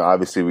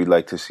obviously we'd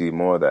like to see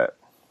more of that.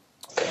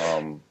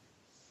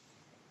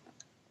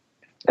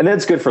 And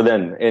that's good for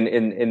them,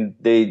 and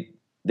they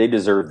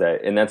deserve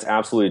that, and that's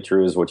absolutely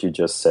true, is what you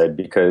just said.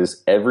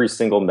 Because every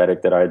single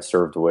medic that I had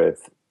served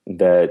with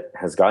that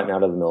has gotten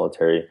out of the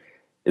military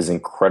is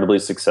incredibly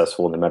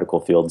successful in the medical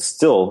field,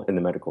 still in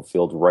the medical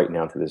field right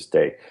now to this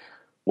day.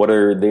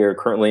 Whether they are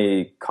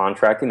currently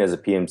contracting as a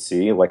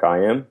PMC like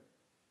I am,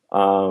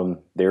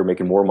 they're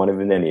making more money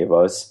than any of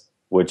us,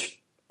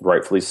 which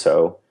rightfully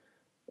so.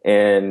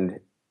 And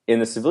in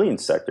the civilian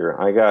sector,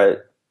 I got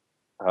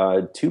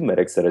two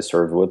medics that I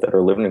served with that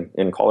are living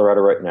in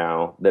Colorado right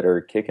now that are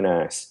kicking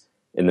ass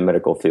in the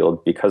medical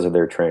field because of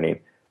their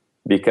training.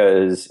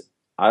 Because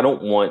I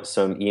don't want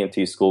some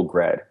EMT school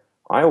grad.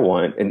 I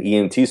want an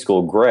EMT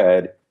school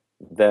grad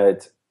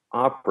that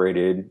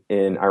operated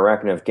in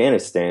Iraq and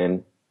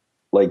Afghanistan,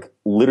 like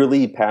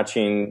literally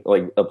patching,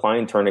 like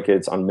applying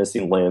tourniquets on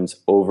missing limbs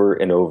over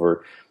and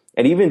over,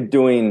 and even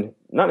doing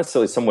not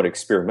necessarily somewhat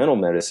experimental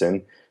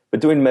medicine, but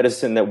doing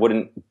medicine that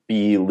wouldn't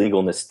be legal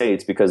in the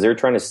States because they're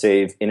trying to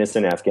save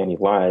innocent Afghani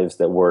lives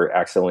that were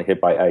accidentally hit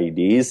by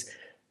IEDs.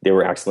 They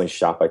were accidentally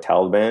shot by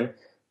Taliban.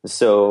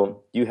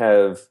 So you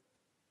have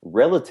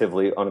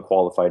relatively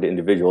unqualified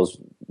individuals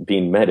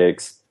being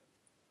medics,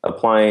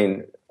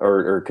 applying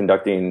or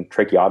conducting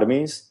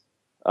tracheotomies,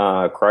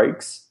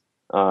 crikes,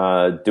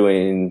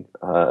 doing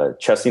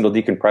chest needle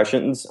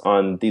decompressions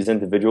on these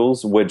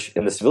individuals, which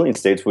in the civilian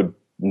states would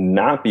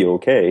not be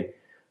okay.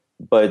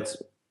 But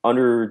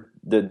under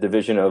the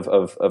division of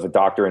a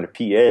doctor and a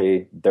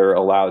PA, they're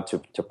allowed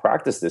to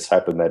practice this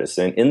type of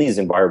medicine in these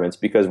environments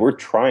because we're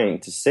trying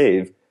to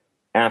save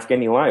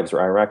Afghani lives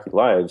or Iraqi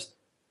lives.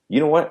 You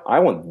know what? I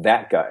want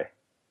that guy.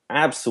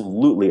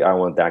 Absolutely, I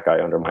want that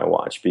guy under my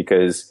watch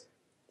because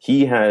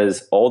he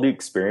has all the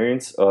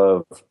experience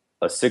of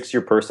a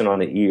 6-year person on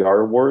the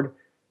ER ward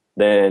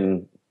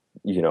than,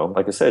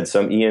 like I said,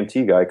 some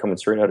EMT guy coming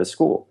straight out of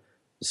school.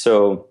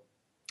 So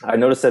I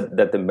noticed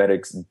that the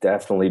medics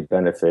definitely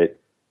benefit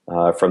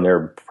from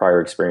their prior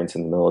experience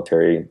in the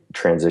military,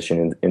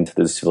 transition into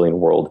the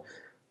civilian world.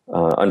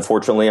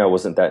 Unfortunately, I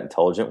wasn't that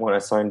intelligent when I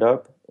signed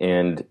up,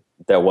 and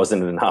that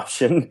wasn't an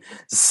option.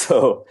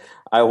 So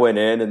I went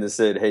in and they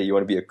said, "Hey, you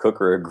want to be a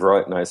cook or a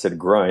grunt?" And I said,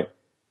 "Grunt."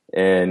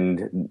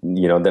 And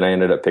then I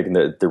ended up picking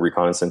the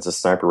reconnaissance and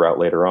sniper route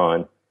later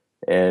on.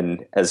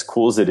 And as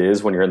cool as it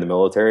is when you're in the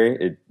military,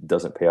 it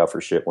doesn't pay off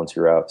for shit once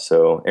you're out.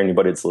 So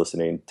anybody that's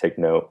listening, take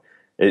note.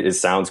 It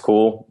sounds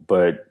cool,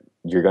 but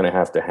you're going to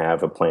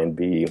have a plan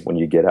B when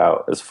you get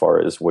out as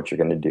far as what you're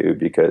going to do,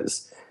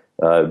 because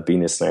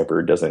being a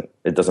sniper doesn't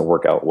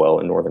work out well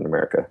in Northern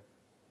America.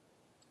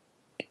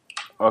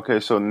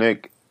 Okay, so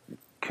Nick,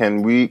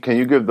 can you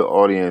give the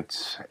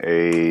audience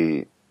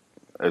a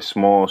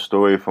small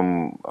story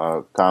from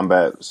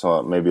combat,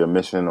 so maybe a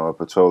mission or a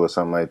patrol or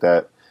something like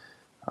that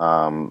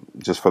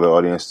just for the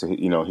audience to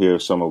hear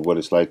some of what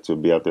it's like to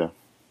be out there?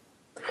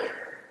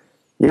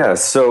 Yeah,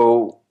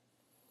 so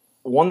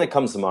one that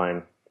comes to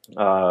mind,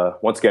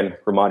 once again,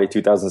 Ramadi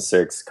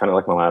 2006, kind of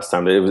like my last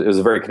time. It was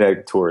a very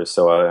kinetic tour,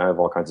 so I have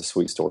all kinds of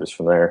sweet stories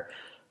from there.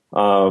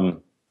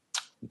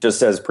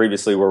 Just as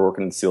previously, we're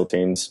working in SEAL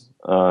teams.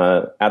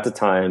 At the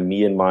time,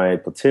 me and my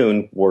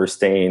platoon were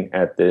staying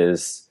at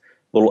this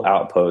little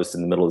outpost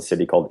in the middle of the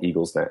city called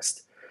Eagle's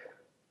Nest.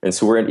 And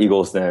so we're in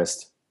Eagle's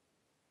Nest,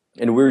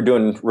 and we were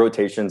doing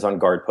rotations on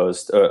guard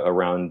posts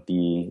around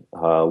the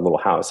little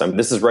house. I mean,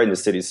 this is right in the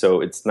city, so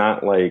it's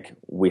not like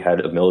we had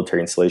a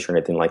military installation or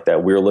anything like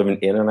that. We were living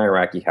in an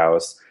Iraqi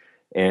house,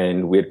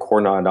 and we had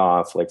cordoned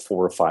off like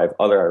 4 or 5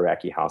 other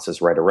Iraqi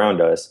houses right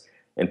around us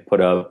and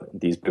put up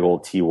these big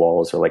old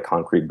T-walls or like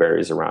concrete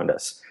barriers around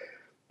us.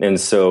 And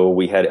so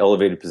we had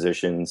elevated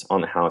positions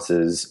on the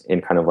houses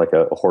in kind of like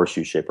a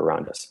horseshoe shape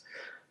around us.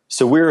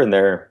 So we were in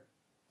there,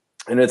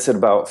 and it's at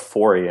about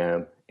 4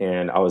 a.m.,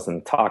 and I was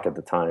in TOC at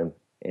the time,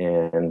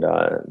 and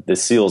the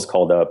SEALs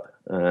called up.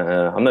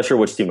 I'm not sure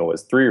which team it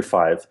was, 3 or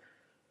 5,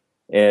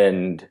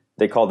 and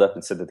they called up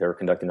and said that they were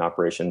conducting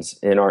operations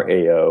in our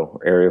AO,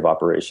 area of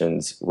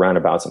operations,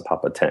 roundabouts in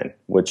Papa 10,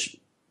 which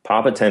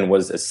Papa 10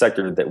 was a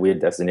sector that we had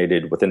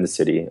designated within the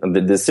city.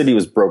 The city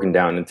was broken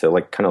down into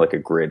like kind of like a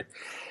grid,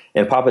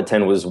 and Papa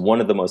 10 was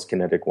one of the most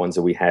kinetic ones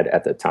that we had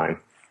at the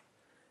time.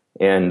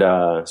 And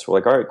so we're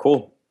like, all right,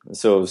 cool.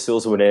 So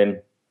SEALs went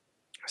in,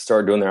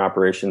 started doing their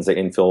operations. They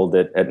infilled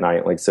it at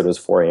night. Like I said, it was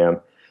 4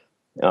 a.m.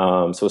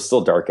 So it's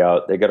still dark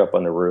out. They got up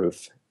on the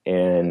roof,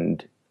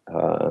 and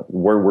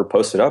we're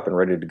posted up and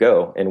ready to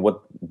go. And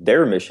what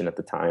their mission at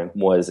the time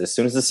was, as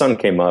soon as the sun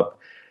came up,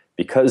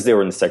 because they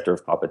were in the sector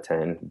of Papa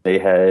 10, they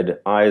had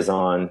eyes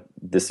on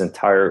this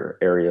entire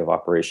area of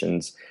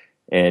operations,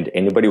 and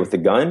anybody with a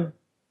gun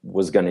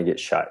was going to get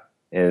shot.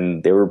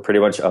 And they were pretty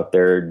much up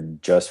there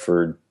just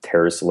for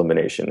terrorist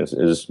elimination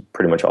is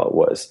pretty much all it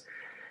was.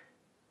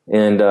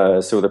 And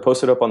so they're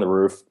posted up on the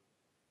roof,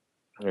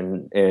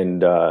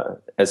 and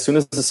as soon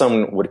as the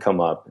sun would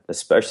come up,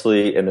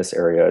 especially in this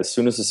area, as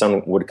soon as the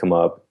sun would come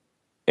up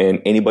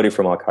and anybody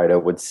from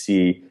Al-Qaeda would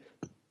see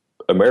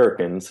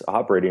Americans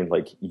operating,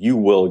 like, you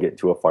will get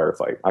to a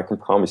firefight. I can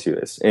promise you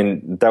this.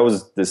 And that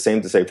was the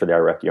same to say for the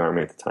Iraqi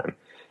army at the time.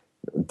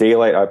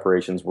 Daylight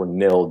operations were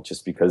nilled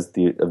just because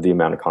of the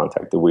amount of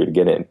contact that we would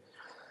get in.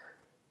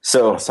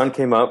 So sun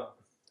came up,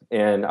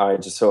 and I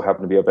just so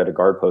happened to be up at a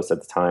guard post at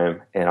the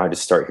time, and I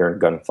just start hearing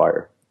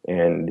gunfire,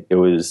 and it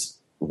was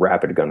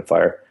rapid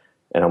gunfire.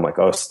 And I'm like,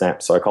 oh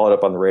snap! So I call it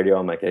up on the radio.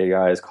 I'm like, hey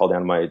guys, call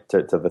down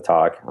to the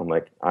TOC. I'm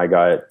like, I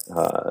got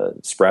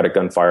sporadic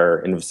gunfire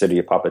in the vicinity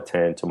of Papa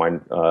 10 to my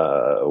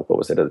what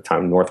was it at the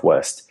time,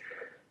 northwest.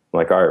 I'm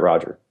like, all right,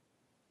 Roger.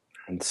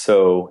 And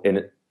so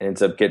it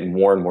ends up getting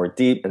more and more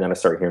deep, and then I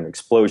start hearing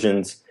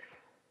explosions,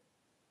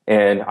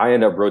 and I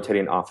end up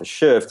rotating off a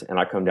shift, and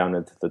I come down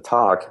into the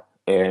TOC.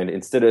 And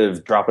instead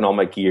of dropping all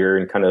my gear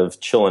and kind of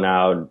chilling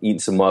out, eating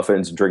some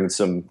muffins, drinking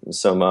some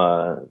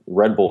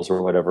Red Bulls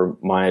or whatever,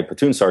 my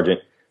platoon sergeant,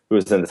 who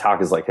was in the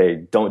TOC, is like, hey,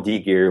 don't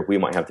de-gear. We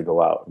might have to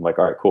go out. I'm like,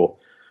 all right, cool.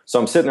 So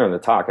I'm sitting there in the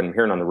TOC, and I'm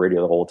hearing on the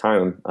radio the whole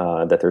time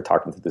that they're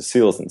talking to the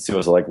SEALs. And the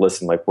SEALs are like,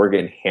 listen, like, we're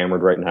getting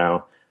hammered right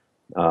now.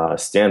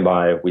 Stand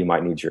by. We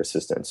might need your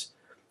assistance.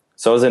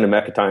 So I was in a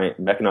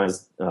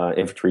mechanized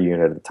infantry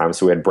unit at the time.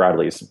 So we had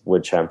Bradleys,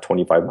 which have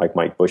 25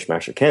 Mike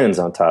Bushmaster cannons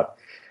on top.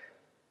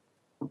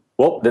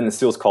 Well, then the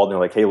SEALs called, and they're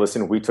like, hey,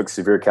 listen, we took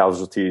severe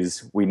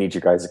casualties. We need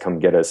you guys to come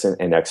get us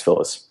and exfil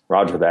us.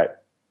 Roger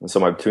that. And so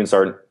my platoon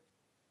sergeant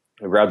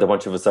grabbed a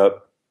bunch of us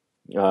up,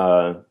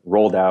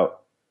 rolled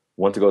out,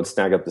 went to go and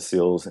snag up the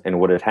SEALs. And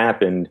what had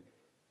happened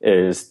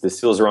is the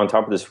SEALs are on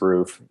top of this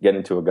roof, getting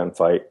into a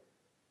gunfight,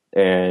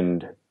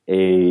 and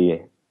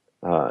a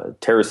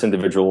terrorist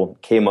individual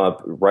came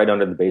up right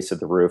under the base of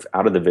the roof,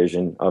 out of the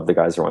vision of the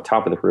guys that were on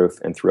top of the roof,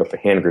 and threw up a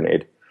hand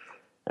grenade.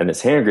 And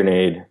this hand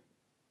grenade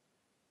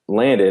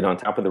landed on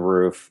top of the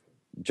roof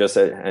just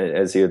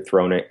as he had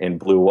thrown it, and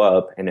blew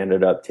up and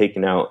ended up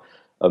taking out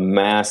a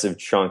massive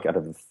chunk out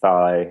of the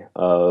thigh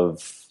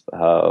of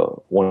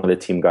one of the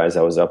team guys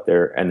that was up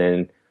there. And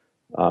then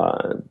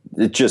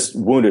it just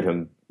wounded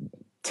him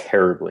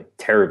terribly,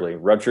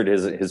 ruptured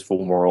his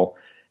femoral,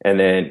 and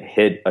then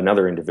hit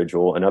another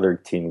individual, another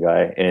team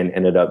guy, and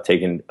ended up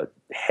taking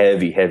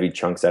heavy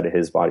chunks out of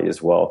his body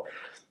as well.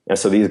 And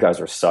so these guys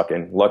were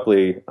sucking.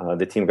 Luckily,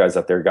 the team guys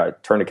up there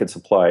got tourniquets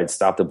applied,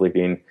 stopped the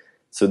bleeding,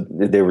 so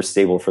they were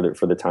stable for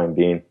the time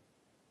being.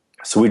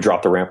 So we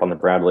dropped the ramp on the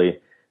Bradley.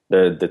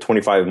 The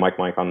 25 Mike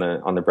on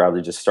the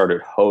Bradley just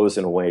started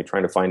hosing away,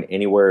 trying to find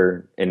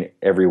anywhere and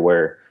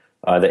everywhere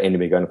the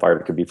enemy gunfire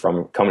could be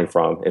coming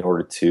from in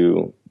order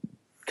to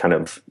kind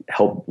of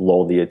help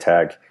lull the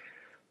attack.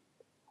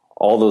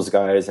 All those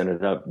guys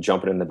ended up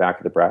jumping in the back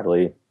of the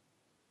Bradley.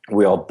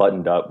 We all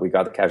buttoned up. We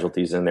got the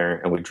casualties in there,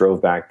 and we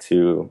drove back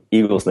to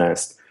Eagle's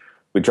Nest.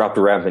 We dropped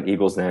a ramp at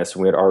Eagle's Nest,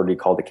 and we had already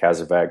called the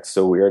CASEVAC,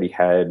 so we already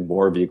had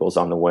more vehicles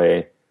on the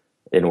way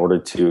in order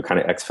to kind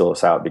of exfil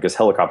us out, because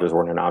helicopters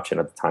weren't an option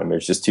at the time. It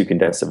was just too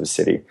condensed of a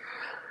city.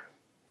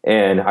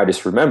 And I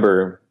just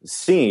remember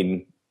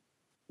seeing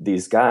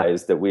these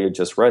guys that we had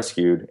just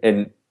rescued.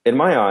 And in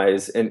my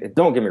eyes, and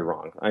don't get me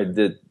wrong, I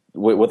did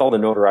with all the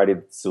notoriety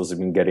that SEALs have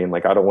been getting,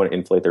 like I don't want to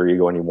inflate their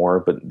ego anymore,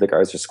 but the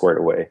guys are squared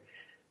away.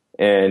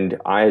 And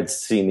I had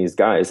seen these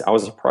guys, I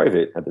was a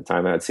private at the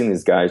time, and I'd seen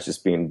these guys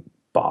just being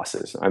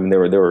bosses. I mean, they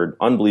were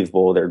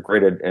unbelievable. They're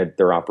great at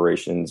their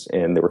operations,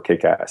 and they were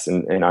kick ass.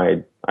 And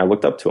I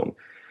looked up to them.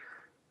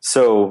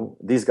 So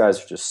these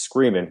guys are just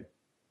screaming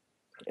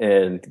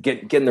and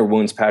getting their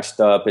wounds patched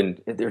up,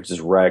 and they're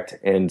just wrecked.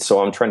 And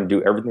so I'm trying to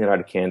do everything that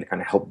I can to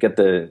kind of help get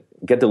the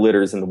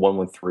litters in the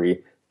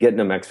 113, getting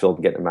them exfilled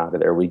and getting them out of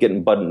there. We get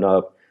them buttoned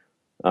up.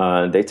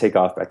 They take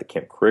off back to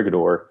Camp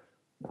Corregidor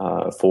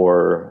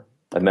for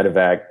a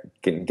medevac,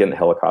 get in the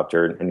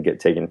helicopter and get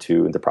taken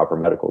to the proper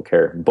medical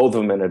care. Both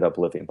of them ended up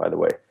living, by the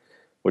way,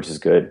 which is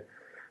good.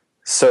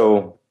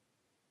 So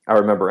I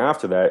remember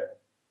after that,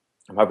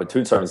 my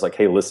platoon sergeant was like,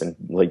 hey, listen,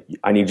 like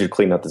I need you to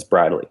clean up this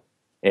Bradley.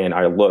 And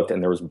I looked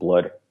and there was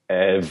blood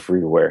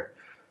everywhere.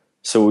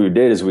 So what we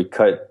did is we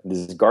cut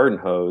this garden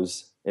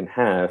hose in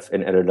half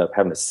and ended up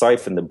having to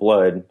siphon the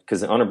blood,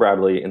 because on a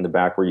Bradley in the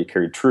back where you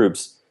carry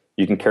troops,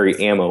 you can carry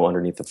ammo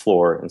underneath the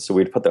floor. And so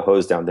we'd put the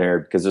hose down there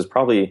because there's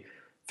probably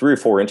 3 or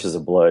 4 inches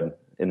of blood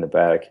in the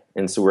back.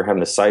 And so we're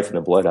having to siphon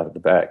the blood out of the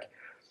back.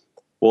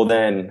 Well,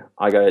 then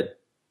I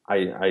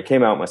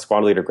came out, my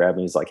squad leader grabbed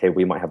me. He's like, hey,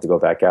 we might have to go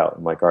back out.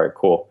 I'm like, all right,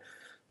 cool.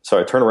 So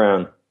I turn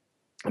around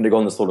and they go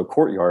in this little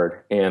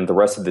courtyard, and the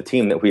rest of the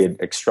team that we had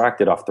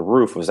extracted off the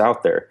roof was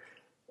out there.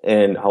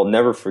 And I'll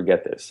never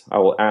forget this. I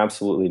will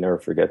absolutely never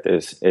forget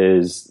this.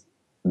 Is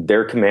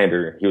their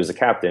commander, he was a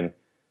captain,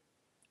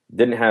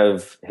 didn't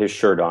have his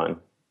shirt on.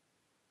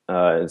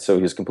 And so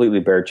he was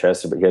completely bare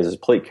chested, but he has his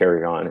plate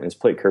carry on, and his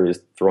plate carry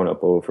is thrown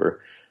up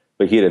over.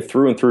 But he had a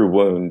through and through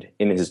wound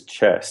in his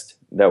chest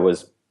that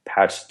was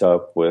patched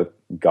up with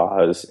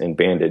gauze and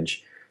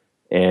bandage.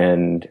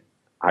 And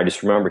I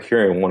just remember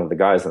hearing one of the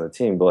guys on the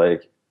team be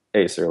like,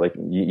 hey, sir, like,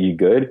 you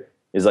good?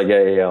 He's like,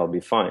 yeah, I'll be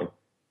fine.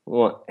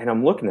 Well, and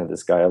I'm looking at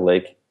this guy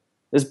like,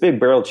 this big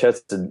barrel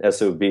chested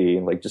SOB,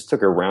 like, just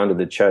took a round of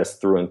the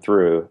chest through and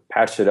through,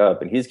 patched it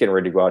up, and he's getting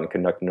ready to go out and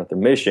conduct another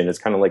mission. It's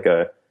kind of like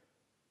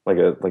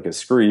a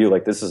screw you,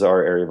 like, this is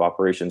our area of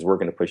operations. We're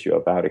going to push you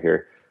up out of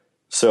here.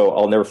 So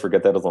I'll never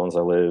forget that as long as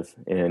I live.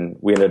 And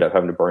we ended up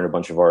having to burn a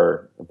bunch of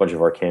our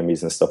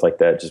camis and stuff like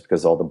that just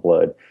because of all the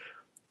blood.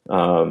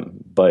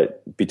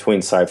 But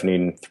between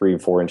siphoning 3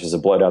 and 4 inches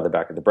of blood out of the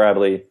back of the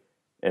Bradley,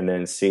 and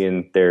then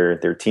seeing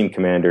their team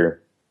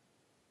commander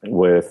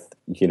with,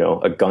 you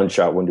know, a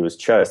gunshot wound to his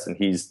chest, and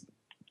he's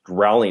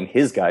rallying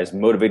his guys,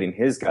 motivating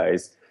his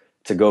guys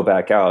to go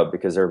back out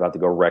because they're about to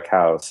go wreck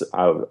house.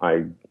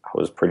 I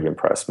was pretty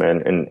impressed,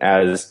 man. And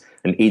as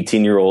an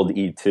 18-year-old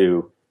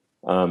E2,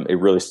 it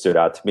really stood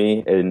out to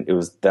me, and it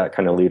was that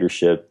kind of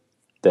leadership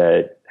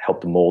that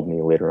helped mold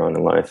me later on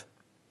in life.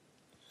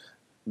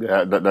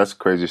 Yeah, that's a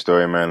crazy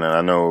story, man. And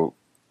I know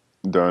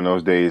during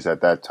those days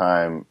at that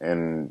time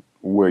and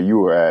where you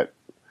were at,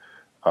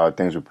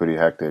 things were pretty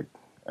hectic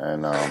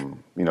and,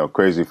 you know,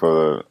 crazy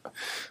for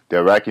the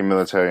Iraqi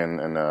military and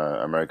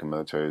American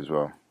military as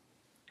well.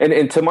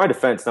 And to my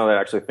defense, now that I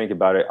actually think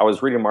about it, I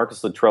was reading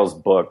Marcus Luttrell's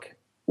book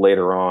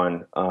later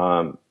on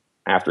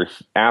after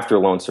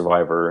Lone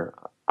Survivor.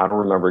 I don't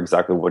remember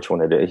exactly which one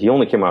it is. He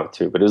only came out with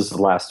 2, but it was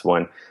the last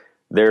one.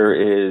 There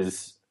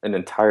is an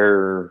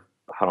entire,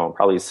 I don't know,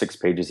 probably 6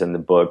 pages in the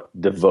book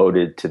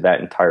devoted to that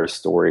entire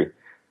story,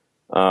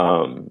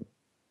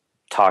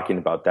 talking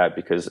about that,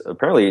 because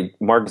apparently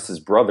Marcus's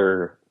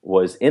brother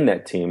was in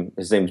that team.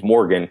 His name's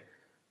Morgan,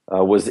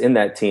 was in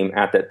that team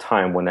at that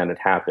time when that had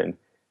happened.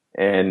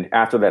 And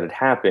after that had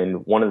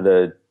happened, one of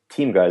the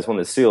team guys, one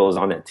of the SEALs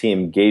on that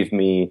team, gave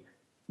me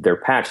their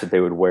patch that they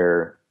would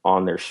wear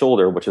on their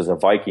shoulder, which is a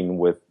Viking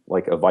with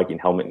like a Viking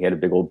helmet. He had a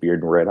big old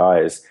beard and red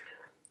eyes.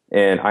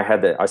 And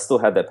I still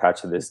had that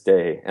patch to this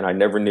day. And I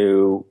never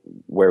knew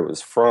where it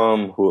was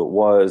from, who it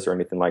was, or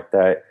anything like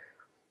that.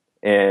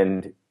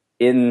 And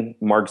in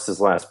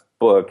Marcus's last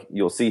book,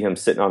 you'll see him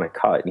sitting on a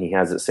cot and he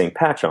has the same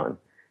patch on.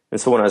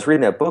 And so when I was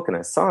reading that book and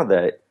I saw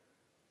that,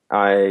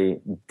 I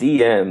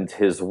DM'd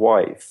his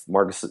wife,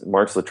 Marcus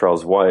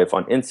Luttrell's wife,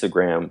 on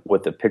Instagram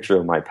with a picture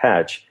of my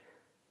patch.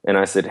 And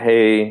I said,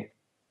 hey,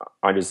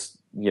 I just,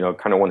 you know,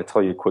 kind of want to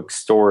tell you a quick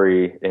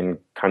story and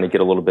kind of get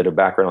a little bit of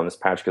background on this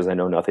patch because I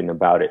know nothing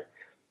about it.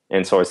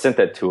 And so I sent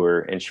that to her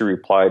and she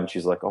replied and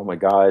she's like, oh my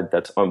God,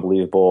 that's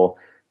unbelievable.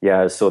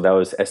 Yeah, so that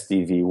was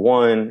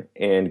SDV1,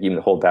 and gave me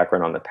the whole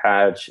background on the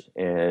patch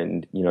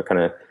and, you know,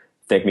 kind of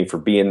thanked me for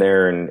being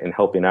there and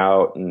helping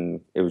out.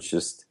 And it was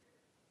just,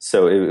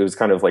 so it was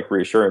kind of like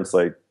reassurance,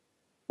 like,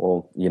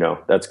 well, you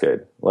know, that's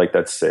good. Like,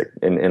 that's sick.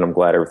 And I'm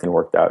glad everything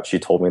worked out. She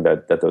told me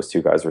that those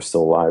 2 guys were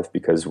still alive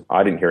because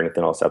I didn't hear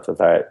anything else after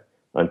that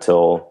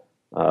until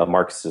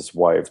Marcus's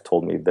wife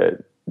told me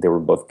that they were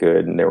both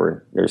good and they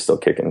were still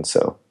kicking.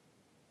 So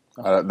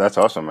that's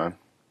awesome, man.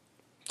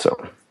 So,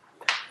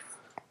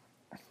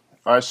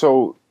 all right.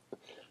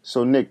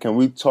 So Nick, can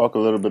we talk a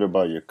little bit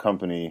about your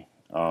company?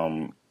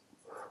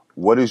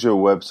 What is your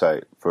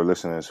website for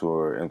listeners who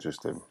are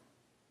interested?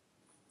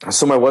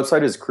 So my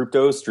website is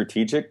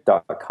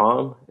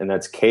cryptostrategic.com, and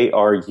that's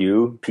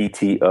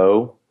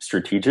KRUPTO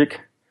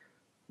strategic.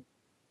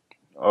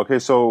 Okay,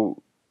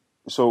 so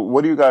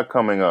what do you got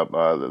coming up?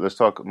 Let's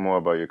talk more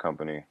about your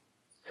company.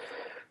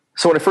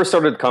 So when I first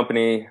started the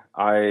company,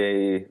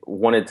 I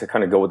wanted to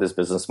kind of go with this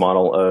business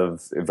model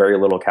of very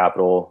little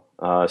capital,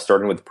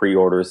 starting with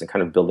pre-orders and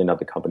kind of building up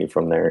the company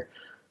from there.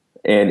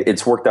 And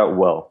it's worked out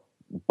well,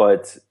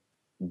 but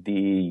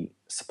the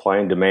supply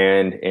and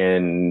demand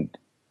and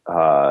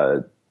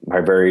my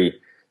very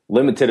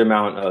limited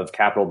amount of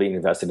capital being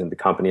invested in the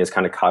company has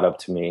kind of caught up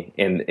to me,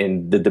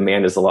 and the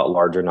demand is a lot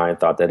larger than I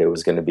thought that it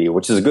was going to be,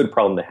 which is a good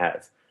problem to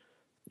have.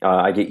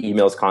 I get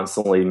emails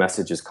constantly,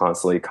 messages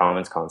constantly,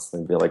 comments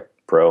constantly, be like,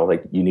 bro,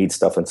 like you need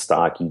stuff in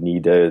stock. You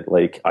need to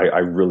I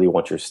really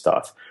want your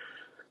stuff.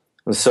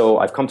 And so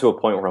I've come to a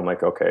point where I'm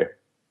like, okay,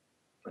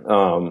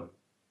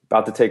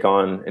 about to take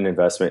on an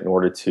investment in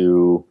order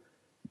to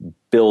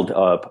build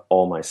up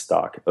all my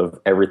stock of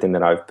everything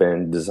that I've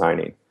been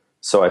designing.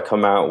 So I've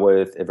come out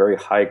with a very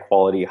high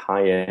quality,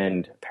 high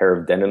end pair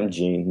of denim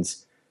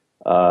jeans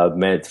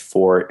meant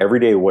for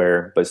everyday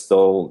wear, but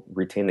still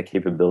retain the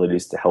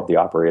capabilities to help the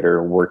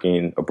operator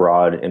working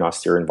abroad in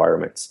austere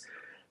environments.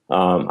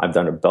 I've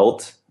done a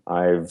belt.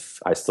 I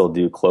still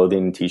do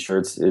clothing,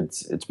 t-shirts.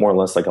 It's more or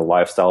less like a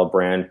lifestyle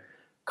brand,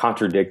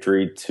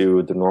 contradictory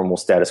to the normal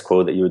status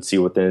quo that you would see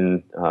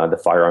within the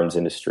firearms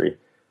industry.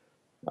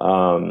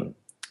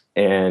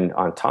 And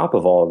on top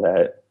of all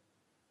that,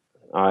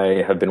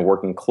 I have been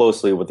working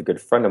closely with a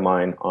good friend of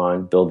mine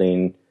on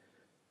building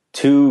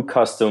 2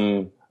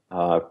 custom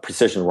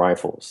precision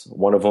rifles.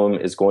 One of them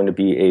is going to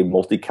be a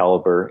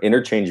multi-caliber,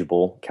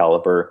 interchangeable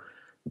caliber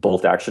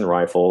bolt action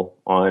rifle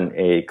on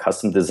a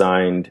custom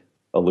designed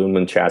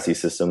aluminum chassis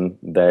system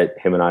that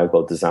him and I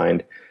both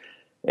designed.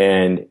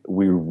 And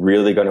we're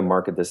really going to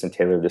market this and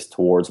tailor this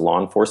towards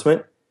law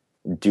enforcement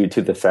due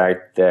to the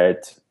fact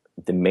that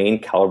the main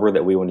caliber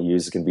that we want to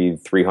use is going to be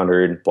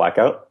 300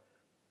 Blackout.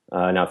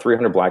 Now,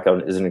 300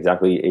 Blackout isn't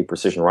exactly a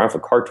precision rifle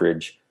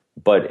cartridge,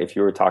 but if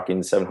you were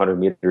talking 700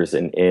 meters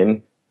and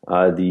in,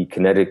 the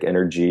kinetic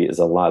energy is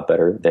a lot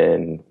better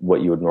than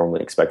what you would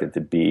normally expect it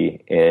to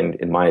be. And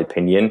in my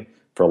opinion,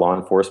 for law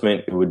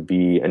enforcement, it would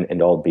be an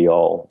end-all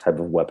be-all type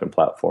of weapon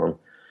platform.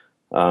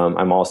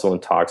 I'm also in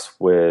talks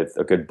with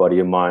a good buddy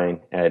of mine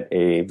at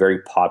a very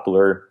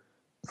popular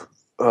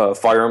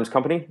firearms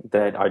company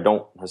that I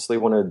don't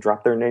necessarily want to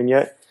drop their name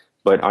yet,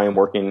 but I am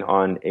working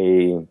on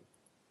a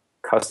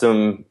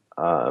custom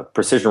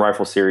precision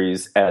rifle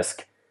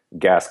series-esque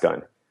gas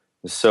gun.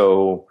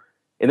 So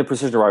in the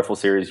precision rifle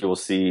series, you will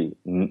see,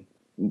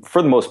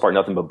 for the most part,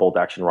 nothing but bolt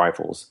action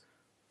rifles.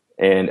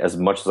 And as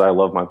much as I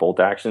love my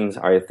bolt actions,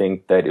 I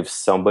think that if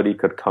somebody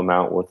could come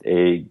out with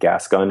a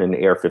gas gun, an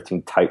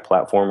AR-15 type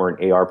platform or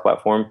an AR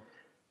platform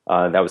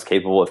that was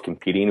capable of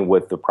competing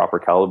with the proper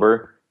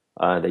caliber,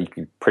 that you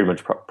could pretty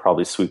much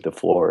probably sweep the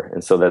floor.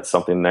 And so that's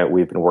something that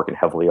we've been working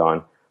heavily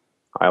on.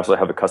 I also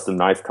have a custom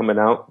knife coming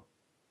out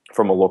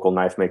from a local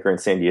knife maker in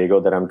San Diego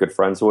that I'm good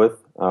friends with,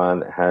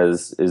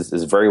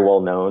 is very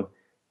well known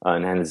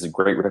and has a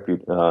great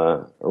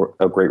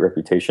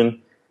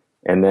reputation.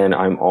 And then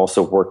I'm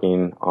also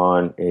working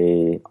on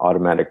a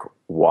automatic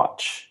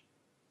watch.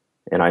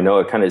 And I know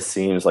it kind of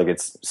seems like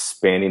it's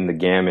spanning the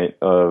gamut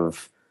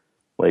of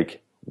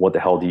like, what the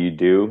hell do you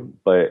do?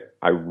 But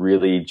I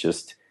really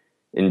just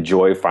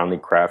enjoy finely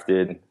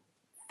crafted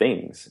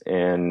things,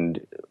 and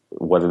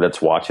whether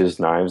that's watches,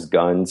 knives,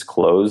 guns,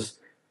 clothes.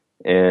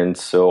 And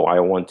so I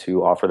want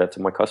to offer that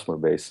to my customer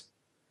base.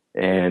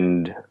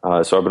 And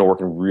so I've been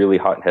working really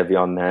hot and heavy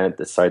on that.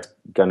 The site's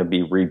going to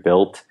be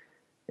rebuilt,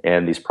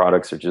 and these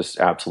products are just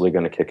absolutely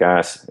going to kick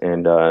ass.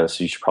 And so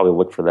you should probably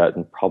look for that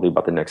in probably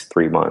about the next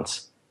 3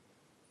 months.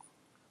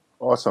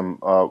 Awesome.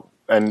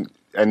 And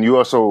you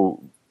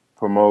also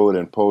promote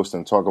and post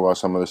and talk about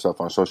some of the stuff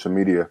on social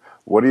media.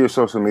 What are your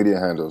social media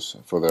handles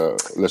for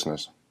the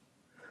listeners?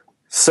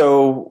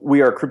 So we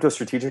are Crypto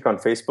Strategic on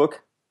Facebook.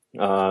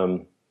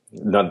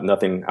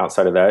 Nothing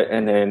outside of that.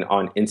 And then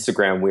on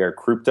Instagram, we are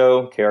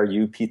Crypto,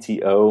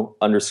 KRUPTO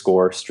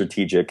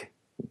 _strategic.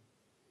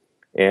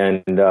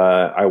 And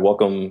I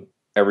welcome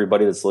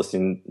everybody that's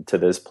listening to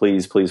this.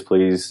 Please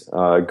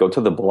go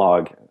to the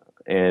blog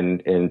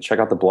and check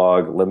out the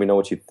blog. Let me know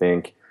what you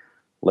think.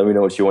 Let me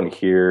know what you want to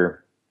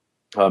hear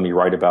me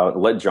write about.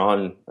 Let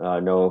John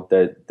know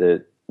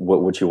that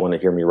what you want to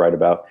hear me write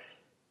about.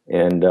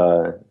 And,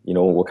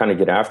 we'll kind of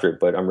get after it,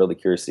 but I'm really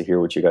curious to hear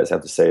what you guys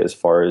have to say as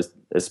far as,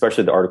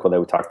 especially the article that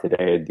we talked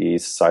today, the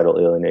societal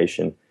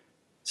alienation.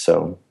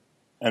 So.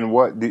 And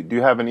what, do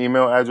you have an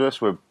email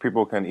address where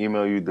people can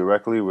email you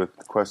directly with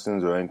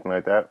questions or anything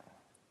like that?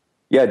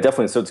 Yeah,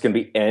 definitely. So it's going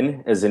to be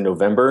N as in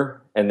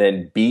November, and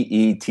then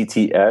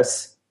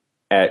BETTS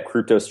at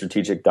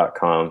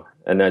cryptostrategic.com.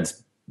 And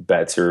that's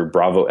Bets or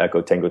Bravo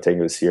Echo Tango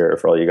Tango Sierra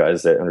for all you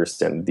guys that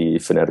understand the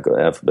phonetical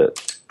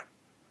alphabet.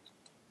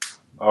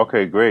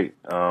 Okay, great.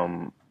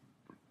 And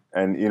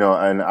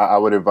I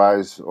would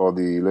advise all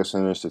the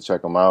listeners to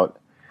check him out.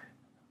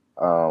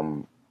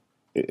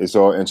 It's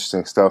all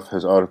interesting stuff.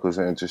 His articles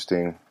are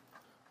interesting.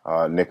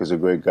 Nick is a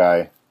great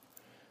guy.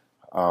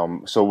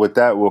 So with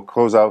that, we'll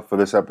close out for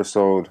this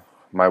episode.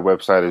 My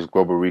website is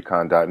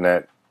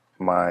globalrecon.net.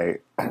 My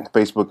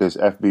Facebook is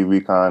FB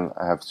Recon.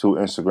 I have 2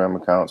 Instagram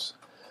accounts.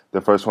 The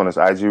first one is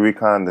IG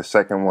Recon. The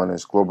second one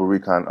is Global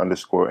Recon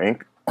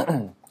 _Inc.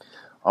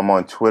 I'm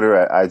on Twitter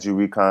at IG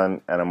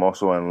Recon, and I'm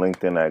also on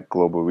LinkedIn at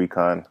Global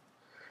Recon.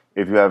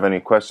 If you have any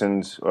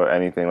questions or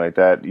anything like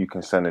that, you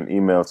can send an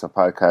email to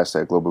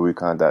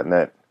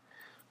podcast@globalrecon.net.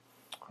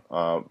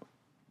 I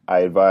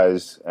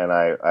advise, and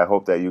I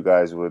hope that you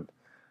guys would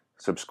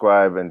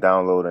subscribe and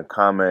download and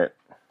comment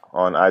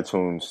on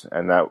iTunes,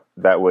 and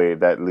that way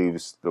that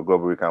leaves the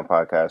Global Recon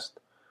podcast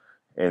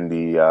in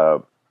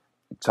the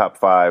top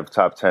 5,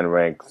 top 10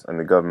 ranks in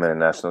the government and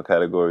national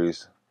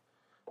categories.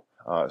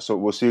 So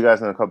we'll see you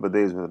guys in a couple of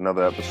days with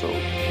another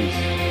episode.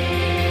 Peace.